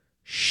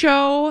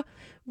show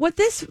what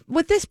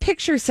this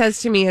picture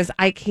says to me is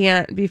I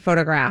can't be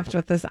photographed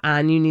with this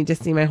on. You need to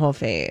see my whole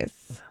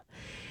face.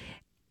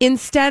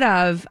 Instead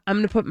of I'm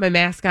going to put my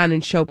mask on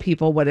and show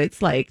people what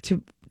it's like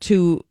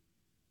to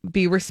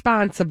be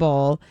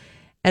responsible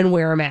and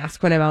wear a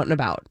mask when I'm out and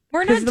about.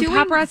 We're not the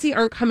paparazzi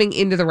aren't coming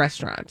into the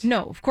restaurant.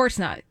 No, of course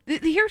not.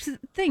 Here's the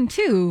thing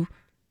too.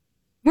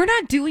 We're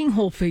not doing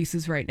whole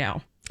faces right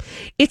now.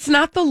 It's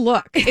not the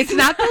look. It's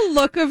not the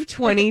look of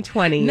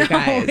 2020, no, you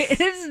guys. It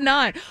is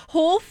not.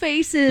 Whole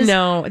faces.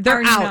 No,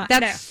 they're out. Not,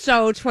 That's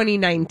so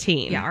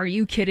 2019. Yeah, are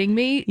you kidding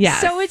me? Yes.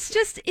 So it's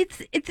just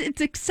it's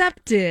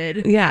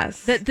accepted.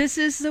 Yes. That this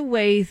is the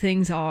way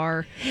things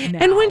are now.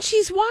 And when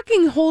she's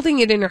walking holding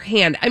it in her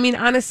hand, I mean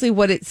honestly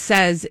what it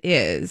says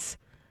is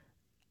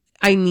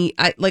I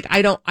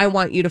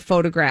want you to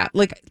photograph.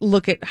 Like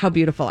look at how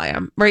beautiful I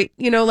am. Right?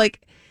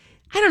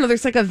 I don't know,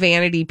 there's like a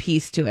vanity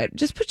piece to it.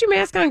 Just put your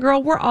mask on,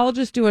 girl. We're all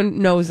just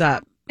doing nose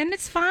up. And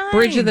it's fine.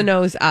 Bridge of the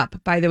nose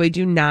up. By the way,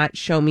 do not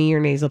show me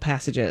your nasal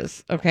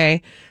passages,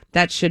 okay?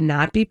 That should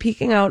not be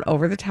peeking out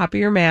over the top of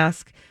your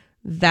mask.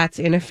 That's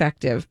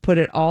ineffective. Put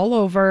it all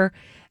over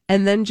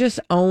and then just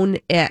own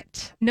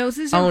it.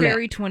 Noses are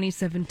very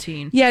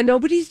 2017. Yeah,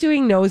 nobody's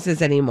doing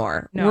noses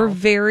anymore. No. We're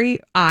very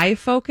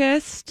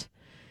eye-focused,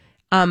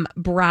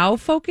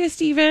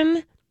 brow-focused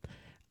even,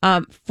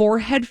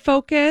 forehead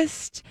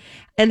focused,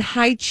 and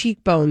high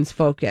cheekbones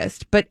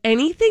focused. But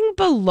anything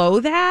below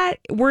that,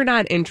 we're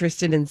not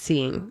interested in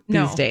seeing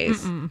these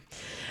days.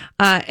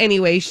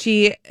 Anyway,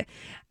 she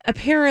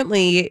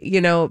apparently,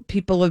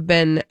 people have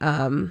been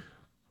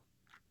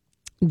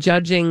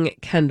judging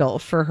Kendall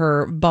for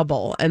her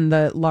bubble and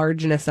the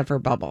largeness of her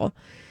bubble.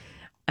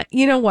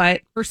 You know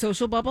what? Her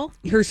social bubble?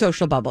 Her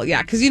social bubble,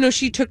 yeah. Because,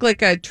 she took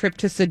like a trip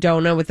to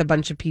Sedona with a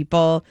bunch of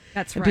people.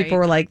 That's and right. People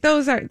were like,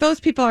 those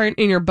people aren't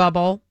in your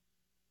bubble.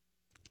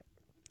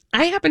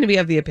 I happen to be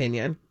of the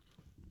opinion.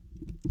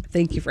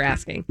 Thank you for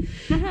asking.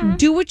 Mm-hmm.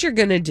 Do what you're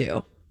going to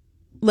do.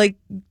 Like,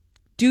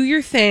 do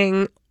your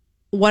thing,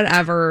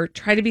 whatever.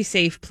 Try to be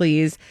safe,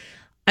 please.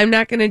 I'm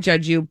not going to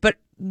judge you, but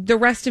the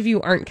rest of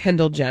you aren't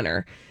Kendall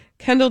Jenner.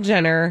 Kendall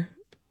Jenner,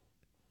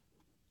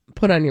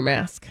 put on your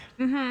mask.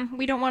 Mm-hmm.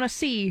 We don't want to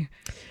see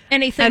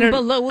anything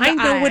below the eyes.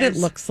 I know what it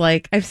looks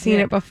like. I've seen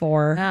it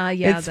before.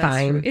 Yeah, it's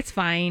fine. True. It's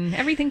fine.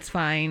 Everything's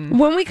fine.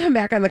 When we come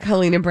back on the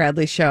Colleen and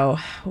Bradley show,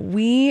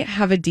 we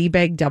have a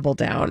D-bag double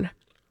down.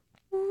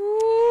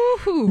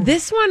 Ooh.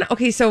 This one,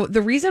 okay, so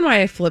the reason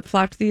why I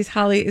flip-flopped these,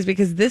 Holly, is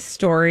because this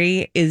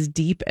story is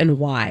deep and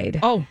wide.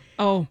 Oh.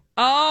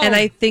 And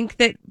I think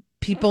that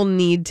people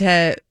need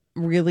to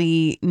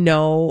really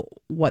know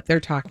what they're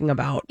talking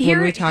about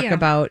when we talk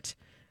about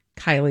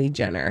Kylie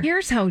Jenner.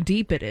 Here's how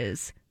deep it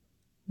is.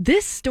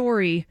 This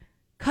story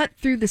cut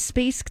through the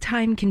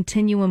space-time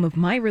continuum of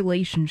my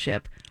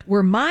relationship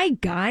where my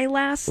guy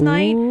last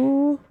night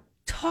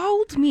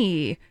told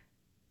me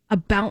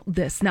about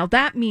this. Now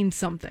that means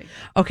something.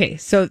 Okay,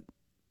 so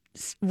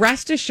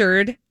rest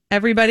assured,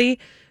 everybody,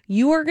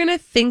 you are going to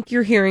think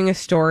you're hearing a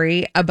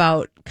story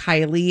about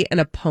Kylie and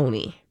a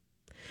pony.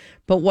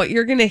 But what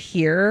you're going to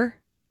hear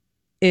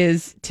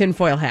is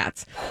tinfoil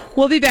hats.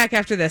 We'll be back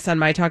after this on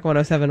My Talk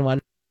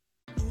 1071.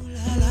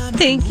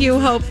 Thank you,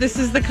 Hope. This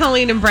is the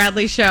Colleen and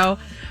Bradley Show.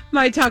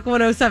 My Talk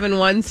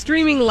 1071,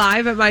 streaming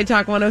live at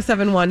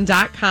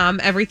mytalk1071.com.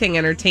 Everything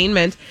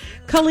Entertainment.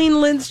 Colleen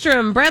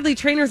Lindstrom, Bradley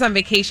Trainor's on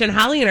vacation.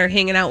 Holly and I are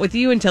hanging out with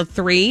you until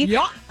 3.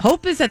 Yeah.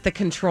 Hope is at the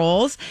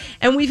controls.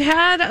 And we've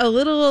had a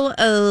little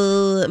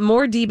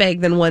more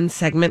D-bag than one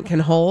segment can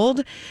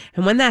hold.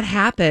 And when that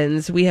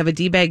happens, we have a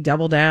D-bag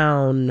double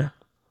down.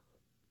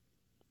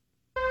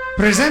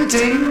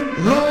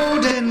 Presenting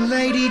Lord and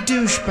Lady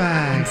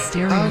Douchebag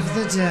of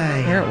the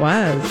Day. There it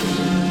was.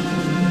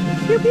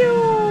 Pew,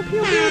 pew,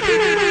 pew, pew, pew.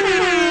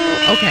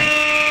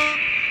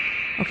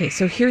 Okay,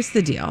 so here's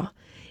the deal.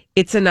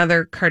 It's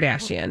another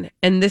Kardashian,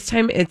 and this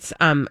time it's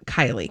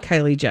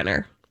Kylie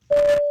Jenner.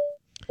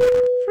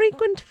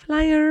 Frequent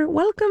flyer,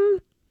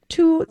 welcome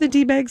to the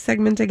D-bag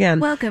segment again.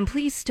 Welcome.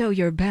 Please stow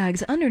your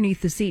bags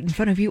underneath the seat in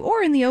front of you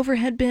or in the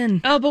overhead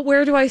bin. Oh, but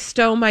where do I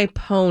stow my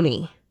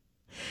pony?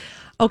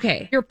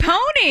 Okay. Your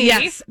pony?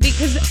 Yes,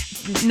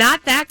 because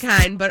not that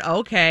kind, but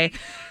okay.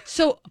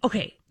 So,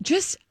 okay,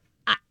 just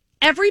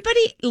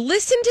everybody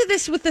listen to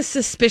this with a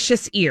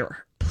suspicious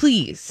ear,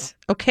 please,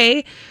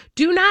 okay?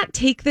 Do not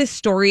take this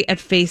story at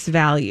face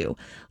value.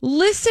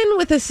 Listen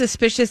with a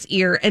suspicious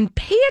ear and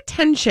pay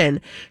attention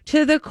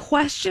to the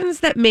questions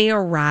that may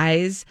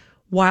arise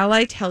while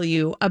I tell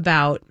you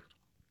about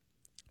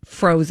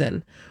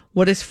Frozen.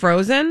 What is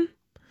Frozen?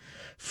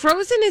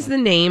 Frozen is the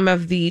name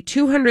of the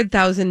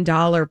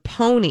 $200,000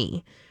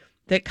 pony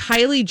that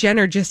Kylie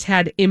Jenner just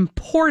had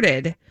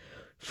imported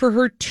for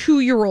her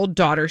 2-year-old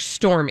daughter,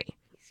 Stormy.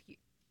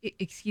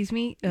 Excuse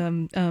me?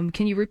 Can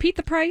you repeat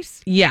the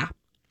price? Yeah.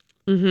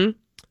 Mm-hmm.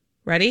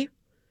 Ready?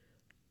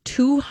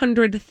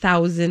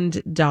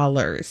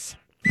 $200,000.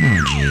 Oh,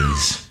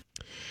 jeez.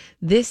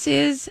 This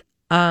is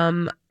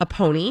a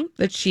pony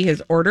that she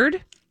has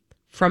ordered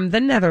from the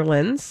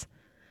Netherlands,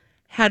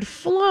 had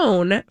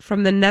flown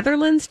from the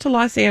Netherlands to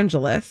Los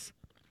Angeles,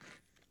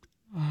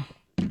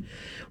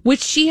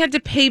 which she had to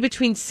pay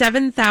between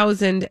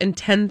 $7,000 and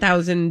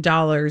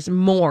 $10,000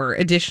 more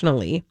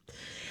additionally.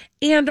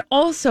 And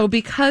also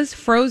because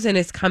Frozen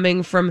is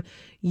coming from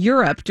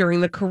Europe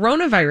during the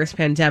coronavirus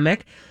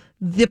pandemic,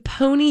 the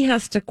pony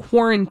has to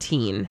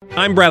quarantine.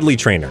 I'm Bradley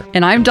Trainer.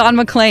 And I'm Don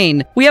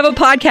McClain. We have a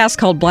podcast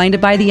called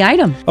Blinded by the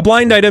Item. A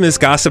blind item is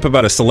gossip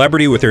about a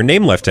celebrity with their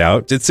name left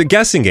out. It's a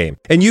guessing game,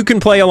 and you can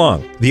play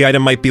along. The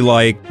item might be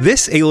like,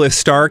 this A-list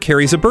star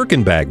carries a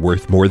Birkin bag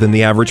worth more than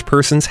the average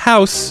person's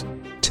house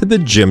to the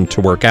gym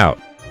to work out.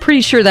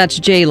 Pretty sure that's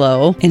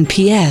J-Lo. And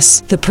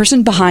P.S. the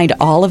person behind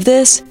all of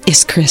this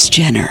is Kris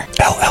Jenner,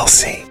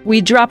 LLC.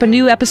 We drop a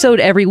new episode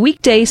every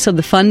weekday so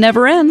the fun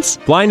never ends.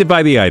 Blinded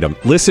by the Item.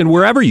 Listen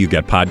wherever you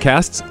get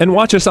podcasts and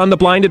watch us on the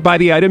Blinded by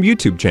the Item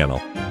YouTube channel.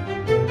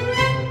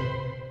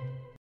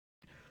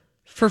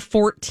 For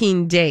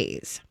 14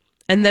 days.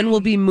 And then we'll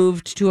be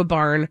moved to a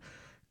barn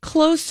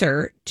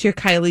closer to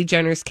Kylie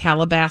Jenner's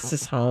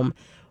Calabasas home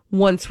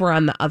once we're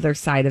on the other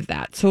side of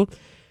that. So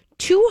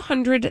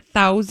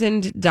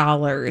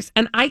 $200,000.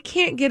 And I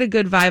can't get a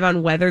good vibe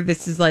on whether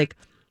this is like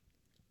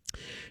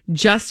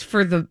just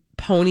for the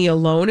pony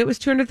alone, it was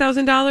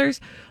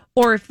 $200,000,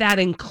 or if that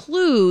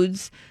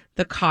includes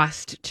the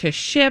cost to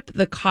ship,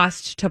 the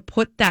cost to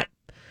put that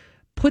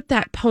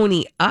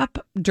pony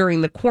up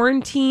during the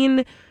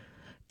quarantine.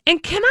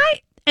 And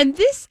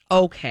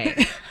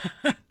okay.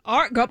 All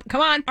right,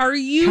 come on. Are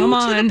you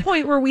to the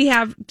point where we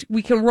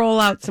can roll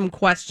out some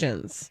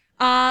questions?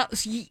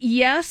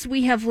 Yes,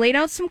 we have laid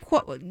out some.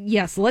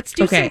 Yes, let's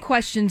do some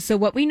questions. So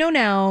what we know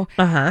now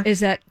is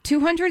that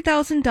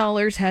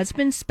 $200,000 has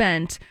been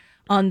spent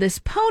on this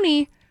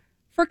pony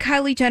for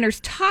Kylie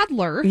Jenner's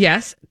toddler.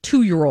 Yes,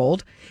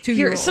 2-year-old.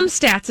 Here are some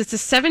stats. It's a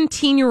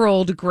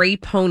 17-year-old gray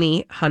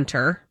pony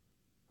hunter.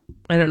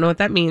 I don't know what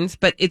that means,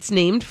 but it's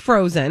named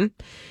Frozen.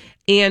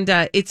 And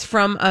it's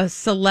from a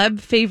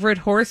celeb favorite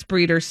horse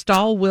breeder,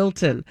 Stall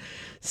Wilton.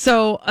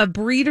 So a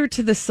breeder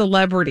to the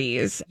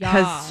celebrities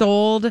has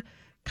sold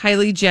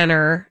Kylie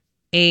Jenner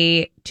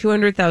a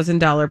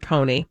 $200,000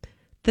 pony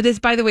that is,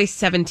 by the way,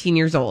 17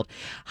 years old.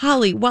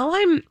 Holly,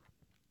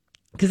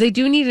 because I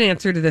do need an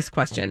answer to this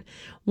question,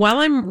 while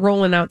I'm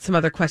rolling out some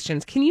other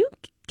questions, can you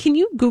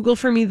Google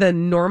for me the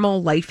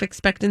normal life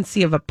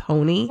expectancy of a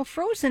pony? Well,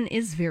 Frozen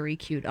is very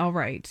cute. All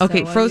right.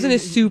 Okay, so, Frozen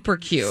is super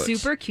cute.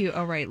 Super cute.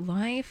 All right,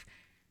 life.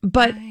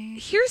 But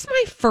here's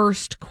my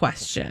first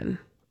question.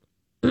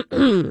 Are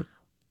there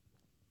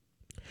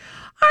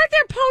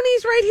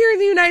ponies right here in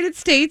the United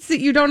States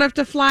that you don't have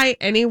to fly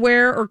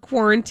anywhere or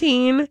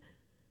quarantine?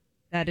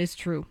 That is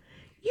true.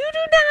 You do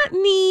not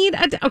need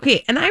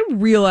okay, and I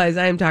realize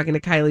I am talking to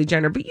Kylie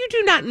Jenner, but you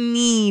do not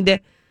need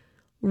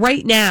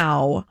right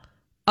now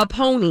a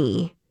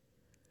pony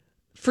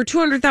for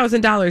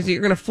 $200,000 that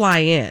you're going to fly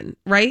in,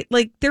 right?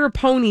 Like there are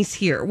ponies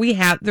here. We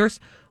have that.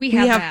 We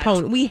have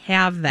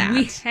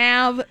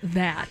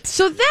that.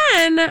 So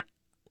then,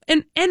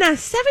 and a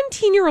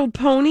 17-year-old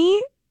pony.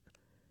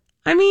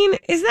 I mean,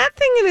 is that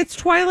thing in its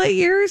twilight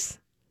years?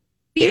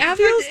 It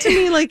feels to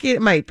me like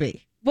it might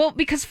be. Well,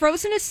 because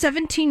Frozen is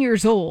 17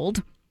 years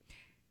old.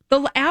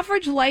 The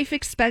average life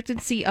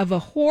expectancy of a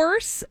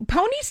horse,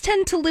 ponies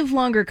tend to live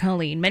longer,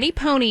 Colleen. Many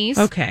ponies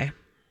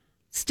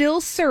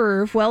still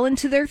serve well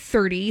into their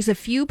 30s. A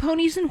few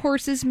ponies and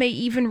horses may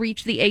even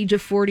reach the age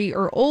of 40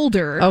 or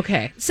older.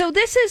 Okay. So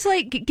this is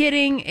like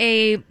getting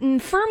a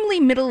firmly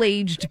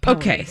middle-aged pony.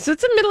 Okay, so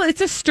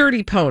it's a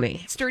sturdy pony.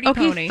 Pony.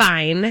 Okay,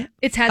 fine.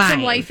 It's had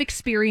some life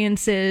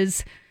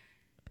experiences.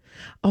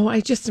 Oh, I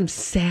just am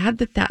sad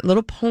that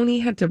little pony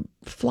had to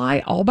fly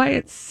all by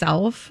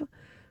itself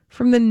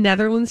from the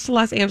Netherlands to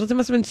Los Angeles. It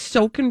must have been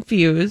so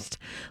confused.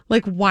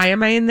 Like, why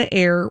am I in the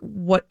air?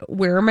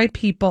 Where are my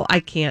people? I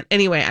can't.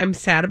 Anyway, I'm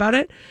sad about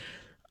it.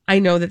 I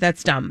know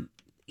that's dumb.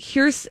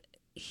 Here's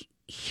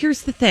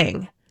the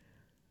thing.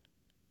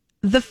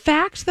 The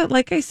fact that,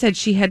 like I said,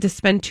 she had to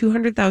spend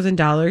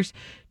 $200,000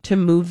 to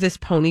move this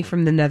pony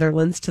from the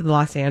Netherlands to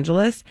Los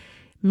Angeles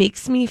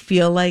makes me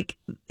feel like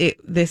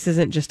this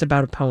isn't just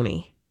about a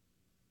pony.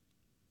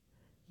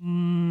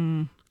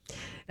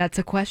 That's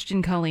a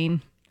question,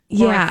 Colleen.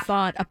 Yeah. Or a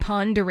thought, a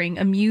pondering,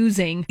 a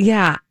musing.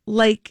 Yeah.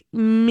 Like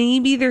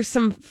maybe there's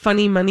some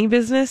funny money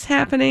business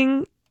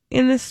happening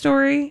in this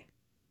story.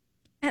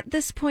 At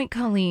this point,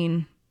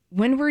 Colleen,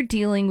 when we're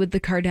dealing with the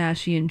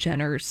Kardashian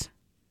Jenners,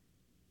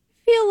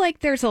 I feel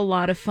like there's a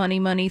lot of funny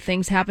money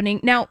things happening.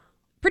 Now,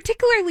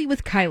 particularly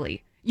with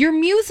Kylie, your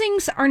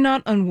musings are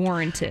not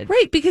unwarranted.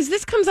 Right, because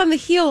this comes on the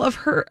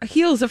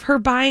heels of her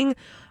buying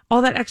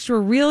all that extra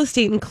real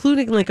estate,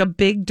 including like a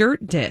big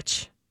dirt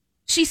ditch.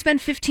 She spent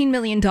 $15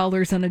 million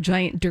on a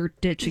giant dirt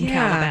ditch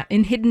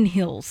in Hidden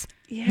Hills,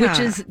 which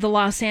is the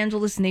Los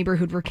Angeles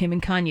neighborhood where Kim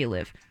and Kanye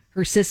live.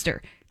 Her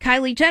sister,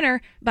 Kylie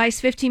Jenner,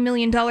 buys $15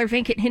 million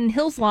vacant Hidden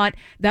Hills lot.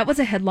 That was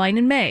a headline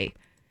in May.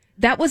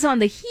 That was on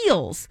the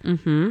heels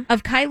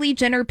of Kylie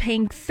Jenner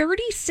paying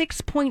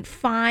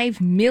 $36.5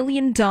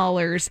 million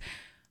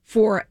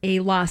for a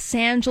Los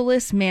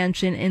Angeles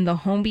mansion in the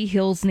Holmby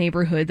Hills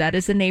neighborhood. That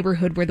is the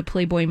neighborhood where the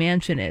Playboy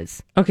Mansion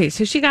is. Okay,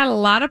 so she got a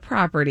lot of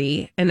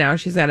property, and now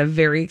she's got a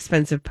very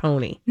expensive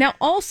pony. Now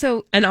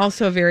also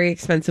a very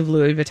expensive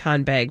Louis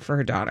Vuitton bag for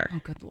her daughter. Oh,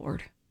 good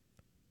Lord.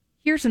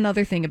 Here's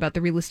another thing about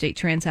the real estate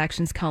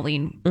transactions,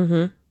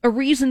 Colleen. A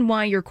reason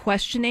why you're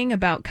questioning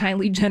about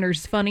Kylie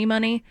Jenner's funny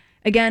money,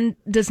 again,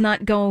 does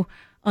not go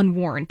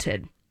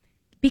unwarranted.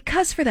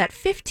 Because for that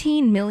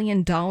 $15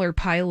 million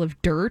pile of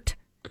dirt,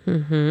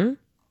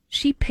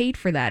 she paid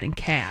for that in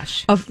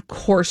cash. Of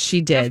course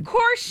she did. Of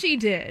course she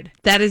did.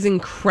 That is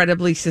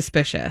incredibly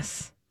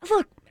suspicious.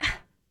 Look,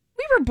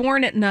 we were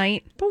born at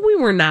night. But we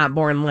were not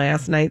born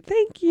last night.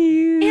 Thank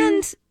you.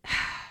 And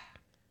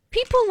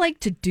people like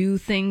to do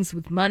things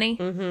with money.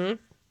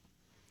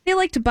 They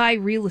like to buy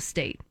real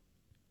estate.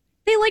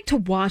 They like to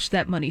wash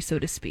that money, so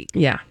to speak.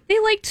 Yeah. They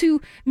like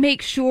to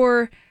make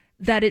sure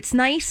that it's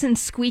nice and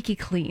squeaky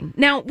clean.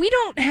 Now, we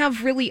don't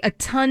have really a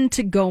ton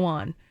to go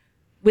on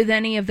with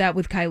any of that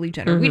with Kylie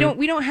Jenner. We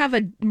don't have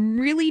a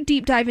really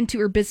deep dive into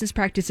her business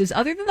practices,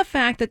 other than the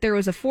fact that there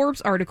was a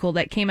Forbes article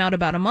that came out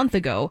about a month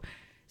ago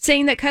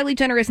saying that Kylie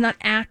Jenner is not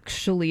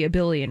actually a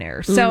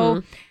billionaire.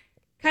 So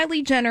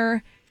Kylie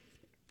Jenner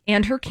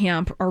and her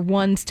camp are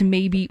ones to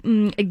maybe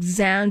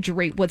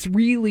exaggerate what's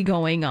really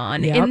going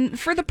on. And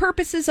for the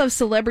purposes of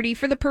celebrity,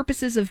 for the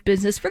purposes of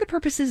business, for the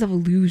purposes of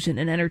illusion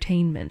and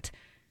entertainment.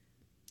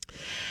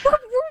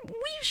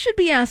 We should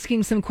be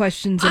asking some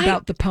questions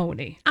about the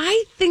pony.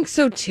 I think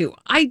so too.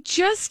 I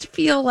just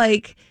feel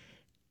like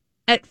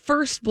at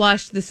first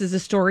blush, this is a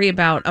story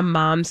about a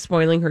mom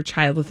spoiling her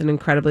child with an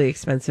incredibly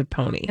expensive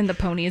pony. And the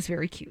pony is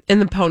very cute.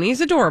 And the pony is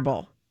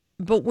adorable.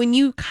 But when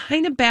you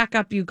kind of back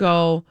up, you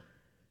go,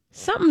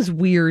 something's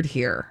weird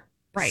here.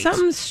 Right.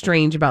 Something's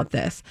strange about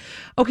this.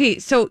 Okay,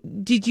 so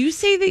did you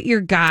say that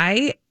your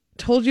guy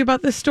told you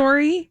about this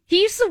story?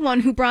 He's the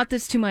one who brought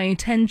this to my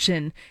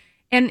attention.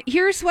 And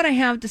here's what I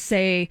have to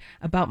say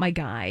about my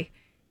guy.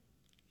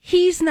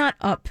 He's not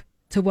up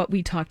to what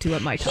we talk to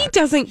at My Talk. He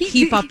doesn't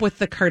keep up with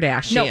the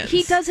Kardashians. No,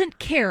 he doesn't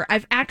care.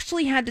 I've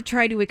actually had to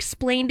try to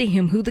explain to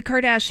him who the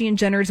Kardashian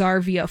Jenners are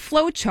via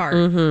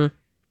flowchart.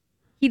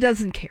 He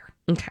doesn't care.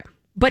 Okay.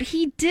 But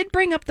he did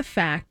bring up the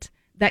fact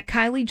that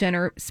Kylie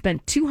Jenner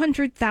spent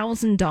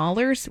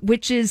 $200,000,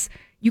 which is,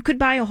 you could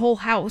buy a whole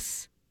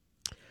house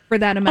for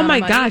that amount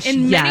of money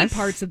in many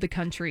parts of the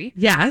country.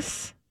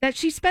 Yes. That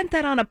she spent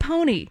that on a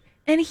pony.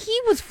 And he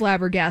was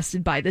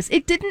flabbergasted by this.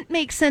 It didn't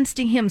make sense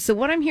to him. So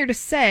what I'm here to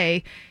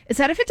say is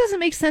that if it doesn't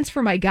make sense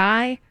for my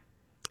guy,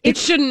 it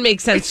shouldn't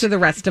make sense to the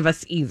rest of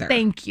us either.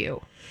 Thank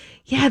you.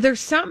 Yeah, there's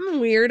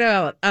something weird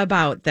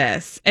about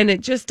this. And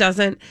it just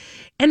doesn't.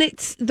 And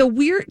it's the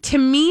weird, to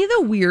me,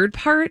 the weird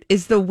part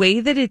is the way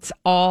that it's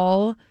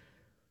all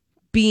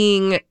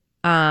being,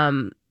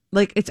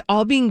 it's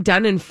all being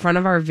done in front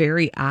of our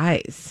very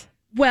eyes.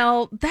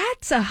 Well,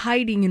 that's a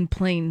hiding in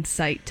plain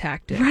sight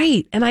tactic.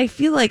 Right. And I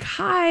feel like,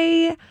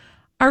 are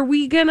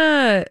we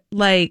gonna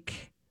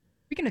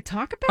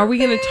talk about Are we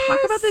gonna talk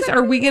about this?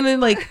 Are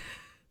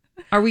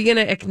we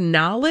gonna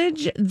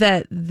acknowledge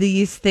that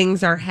these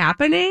things are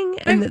happening?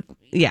 And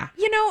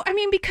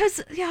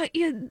Because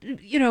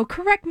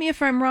correct me if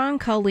I'm wrong,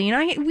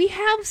 Colleen. We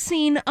have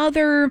seen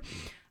other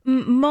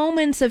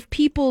moments of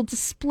people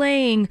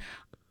displaying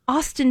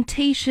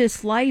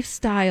ostentatious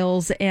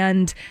lifestyles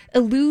and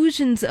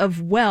illusions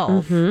of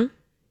wealth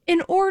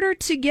in order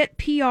to get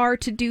PR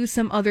to do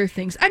some other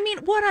things. I mean,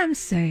 what I'm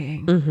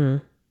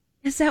saying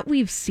is that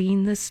we've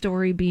seen this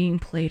story being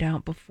played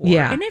out before.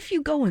 Yeah. And if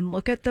you go and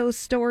look at those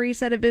stories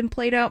that have been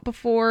played out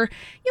before,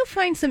 you'll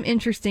find some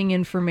interesting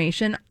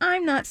information.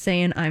 I'm not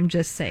saying, I'm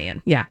just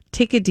saying. Yeah,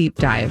 take a deep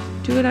dive.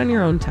 Do it on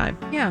your own time.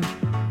 Yeah.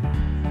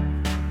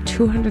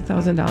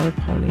 $200,000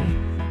 pony.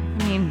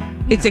 I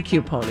mean, it's a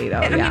cute pony, though.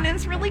 I mean,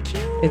 it's really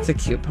cute. It's a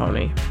cute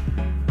pony.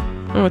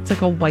 Oh, it's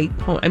like a white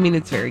pony. I mean,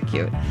 it's very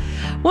cute.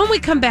 When we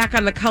come back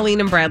on the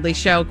Colleen and Bradley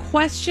Show,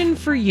 question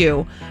for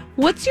you.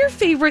 What's your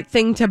favorite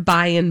thing to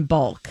buy in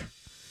bulk?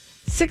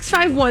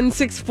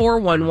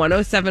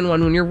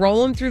 651-641-1071. When you're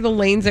rolling through the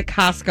lanes at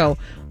Costco,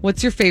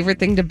 what's your favorite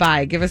thing to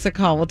buy? Give us a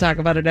call. We'll talk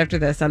about it after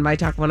this on My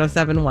Talk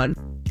 1071.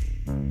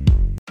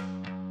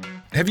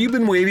 Have you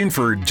been waiting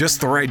for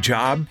just the right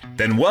job?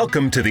 Then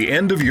welcome to the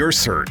end of your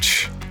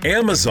search.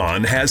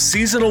 Amazon has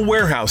seasonal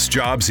warehouse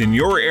jobs in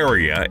your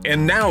area,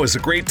 and now is a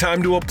great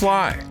time to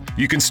apply.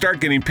 You can start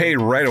getting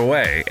paid right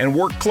away and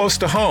work close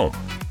to home.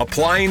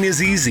 Applying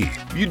is easy.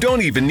 You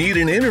don't even need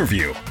an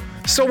interview.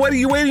 So what are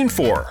you waiting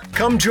for?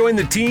 Come join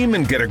the team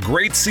and get a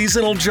great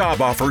seasonal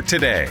job offer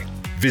today.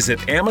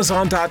 Visit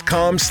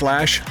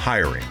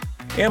Amazon.com/hiring.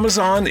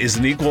 Amazon is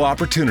an equal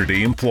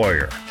opportunity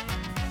employer.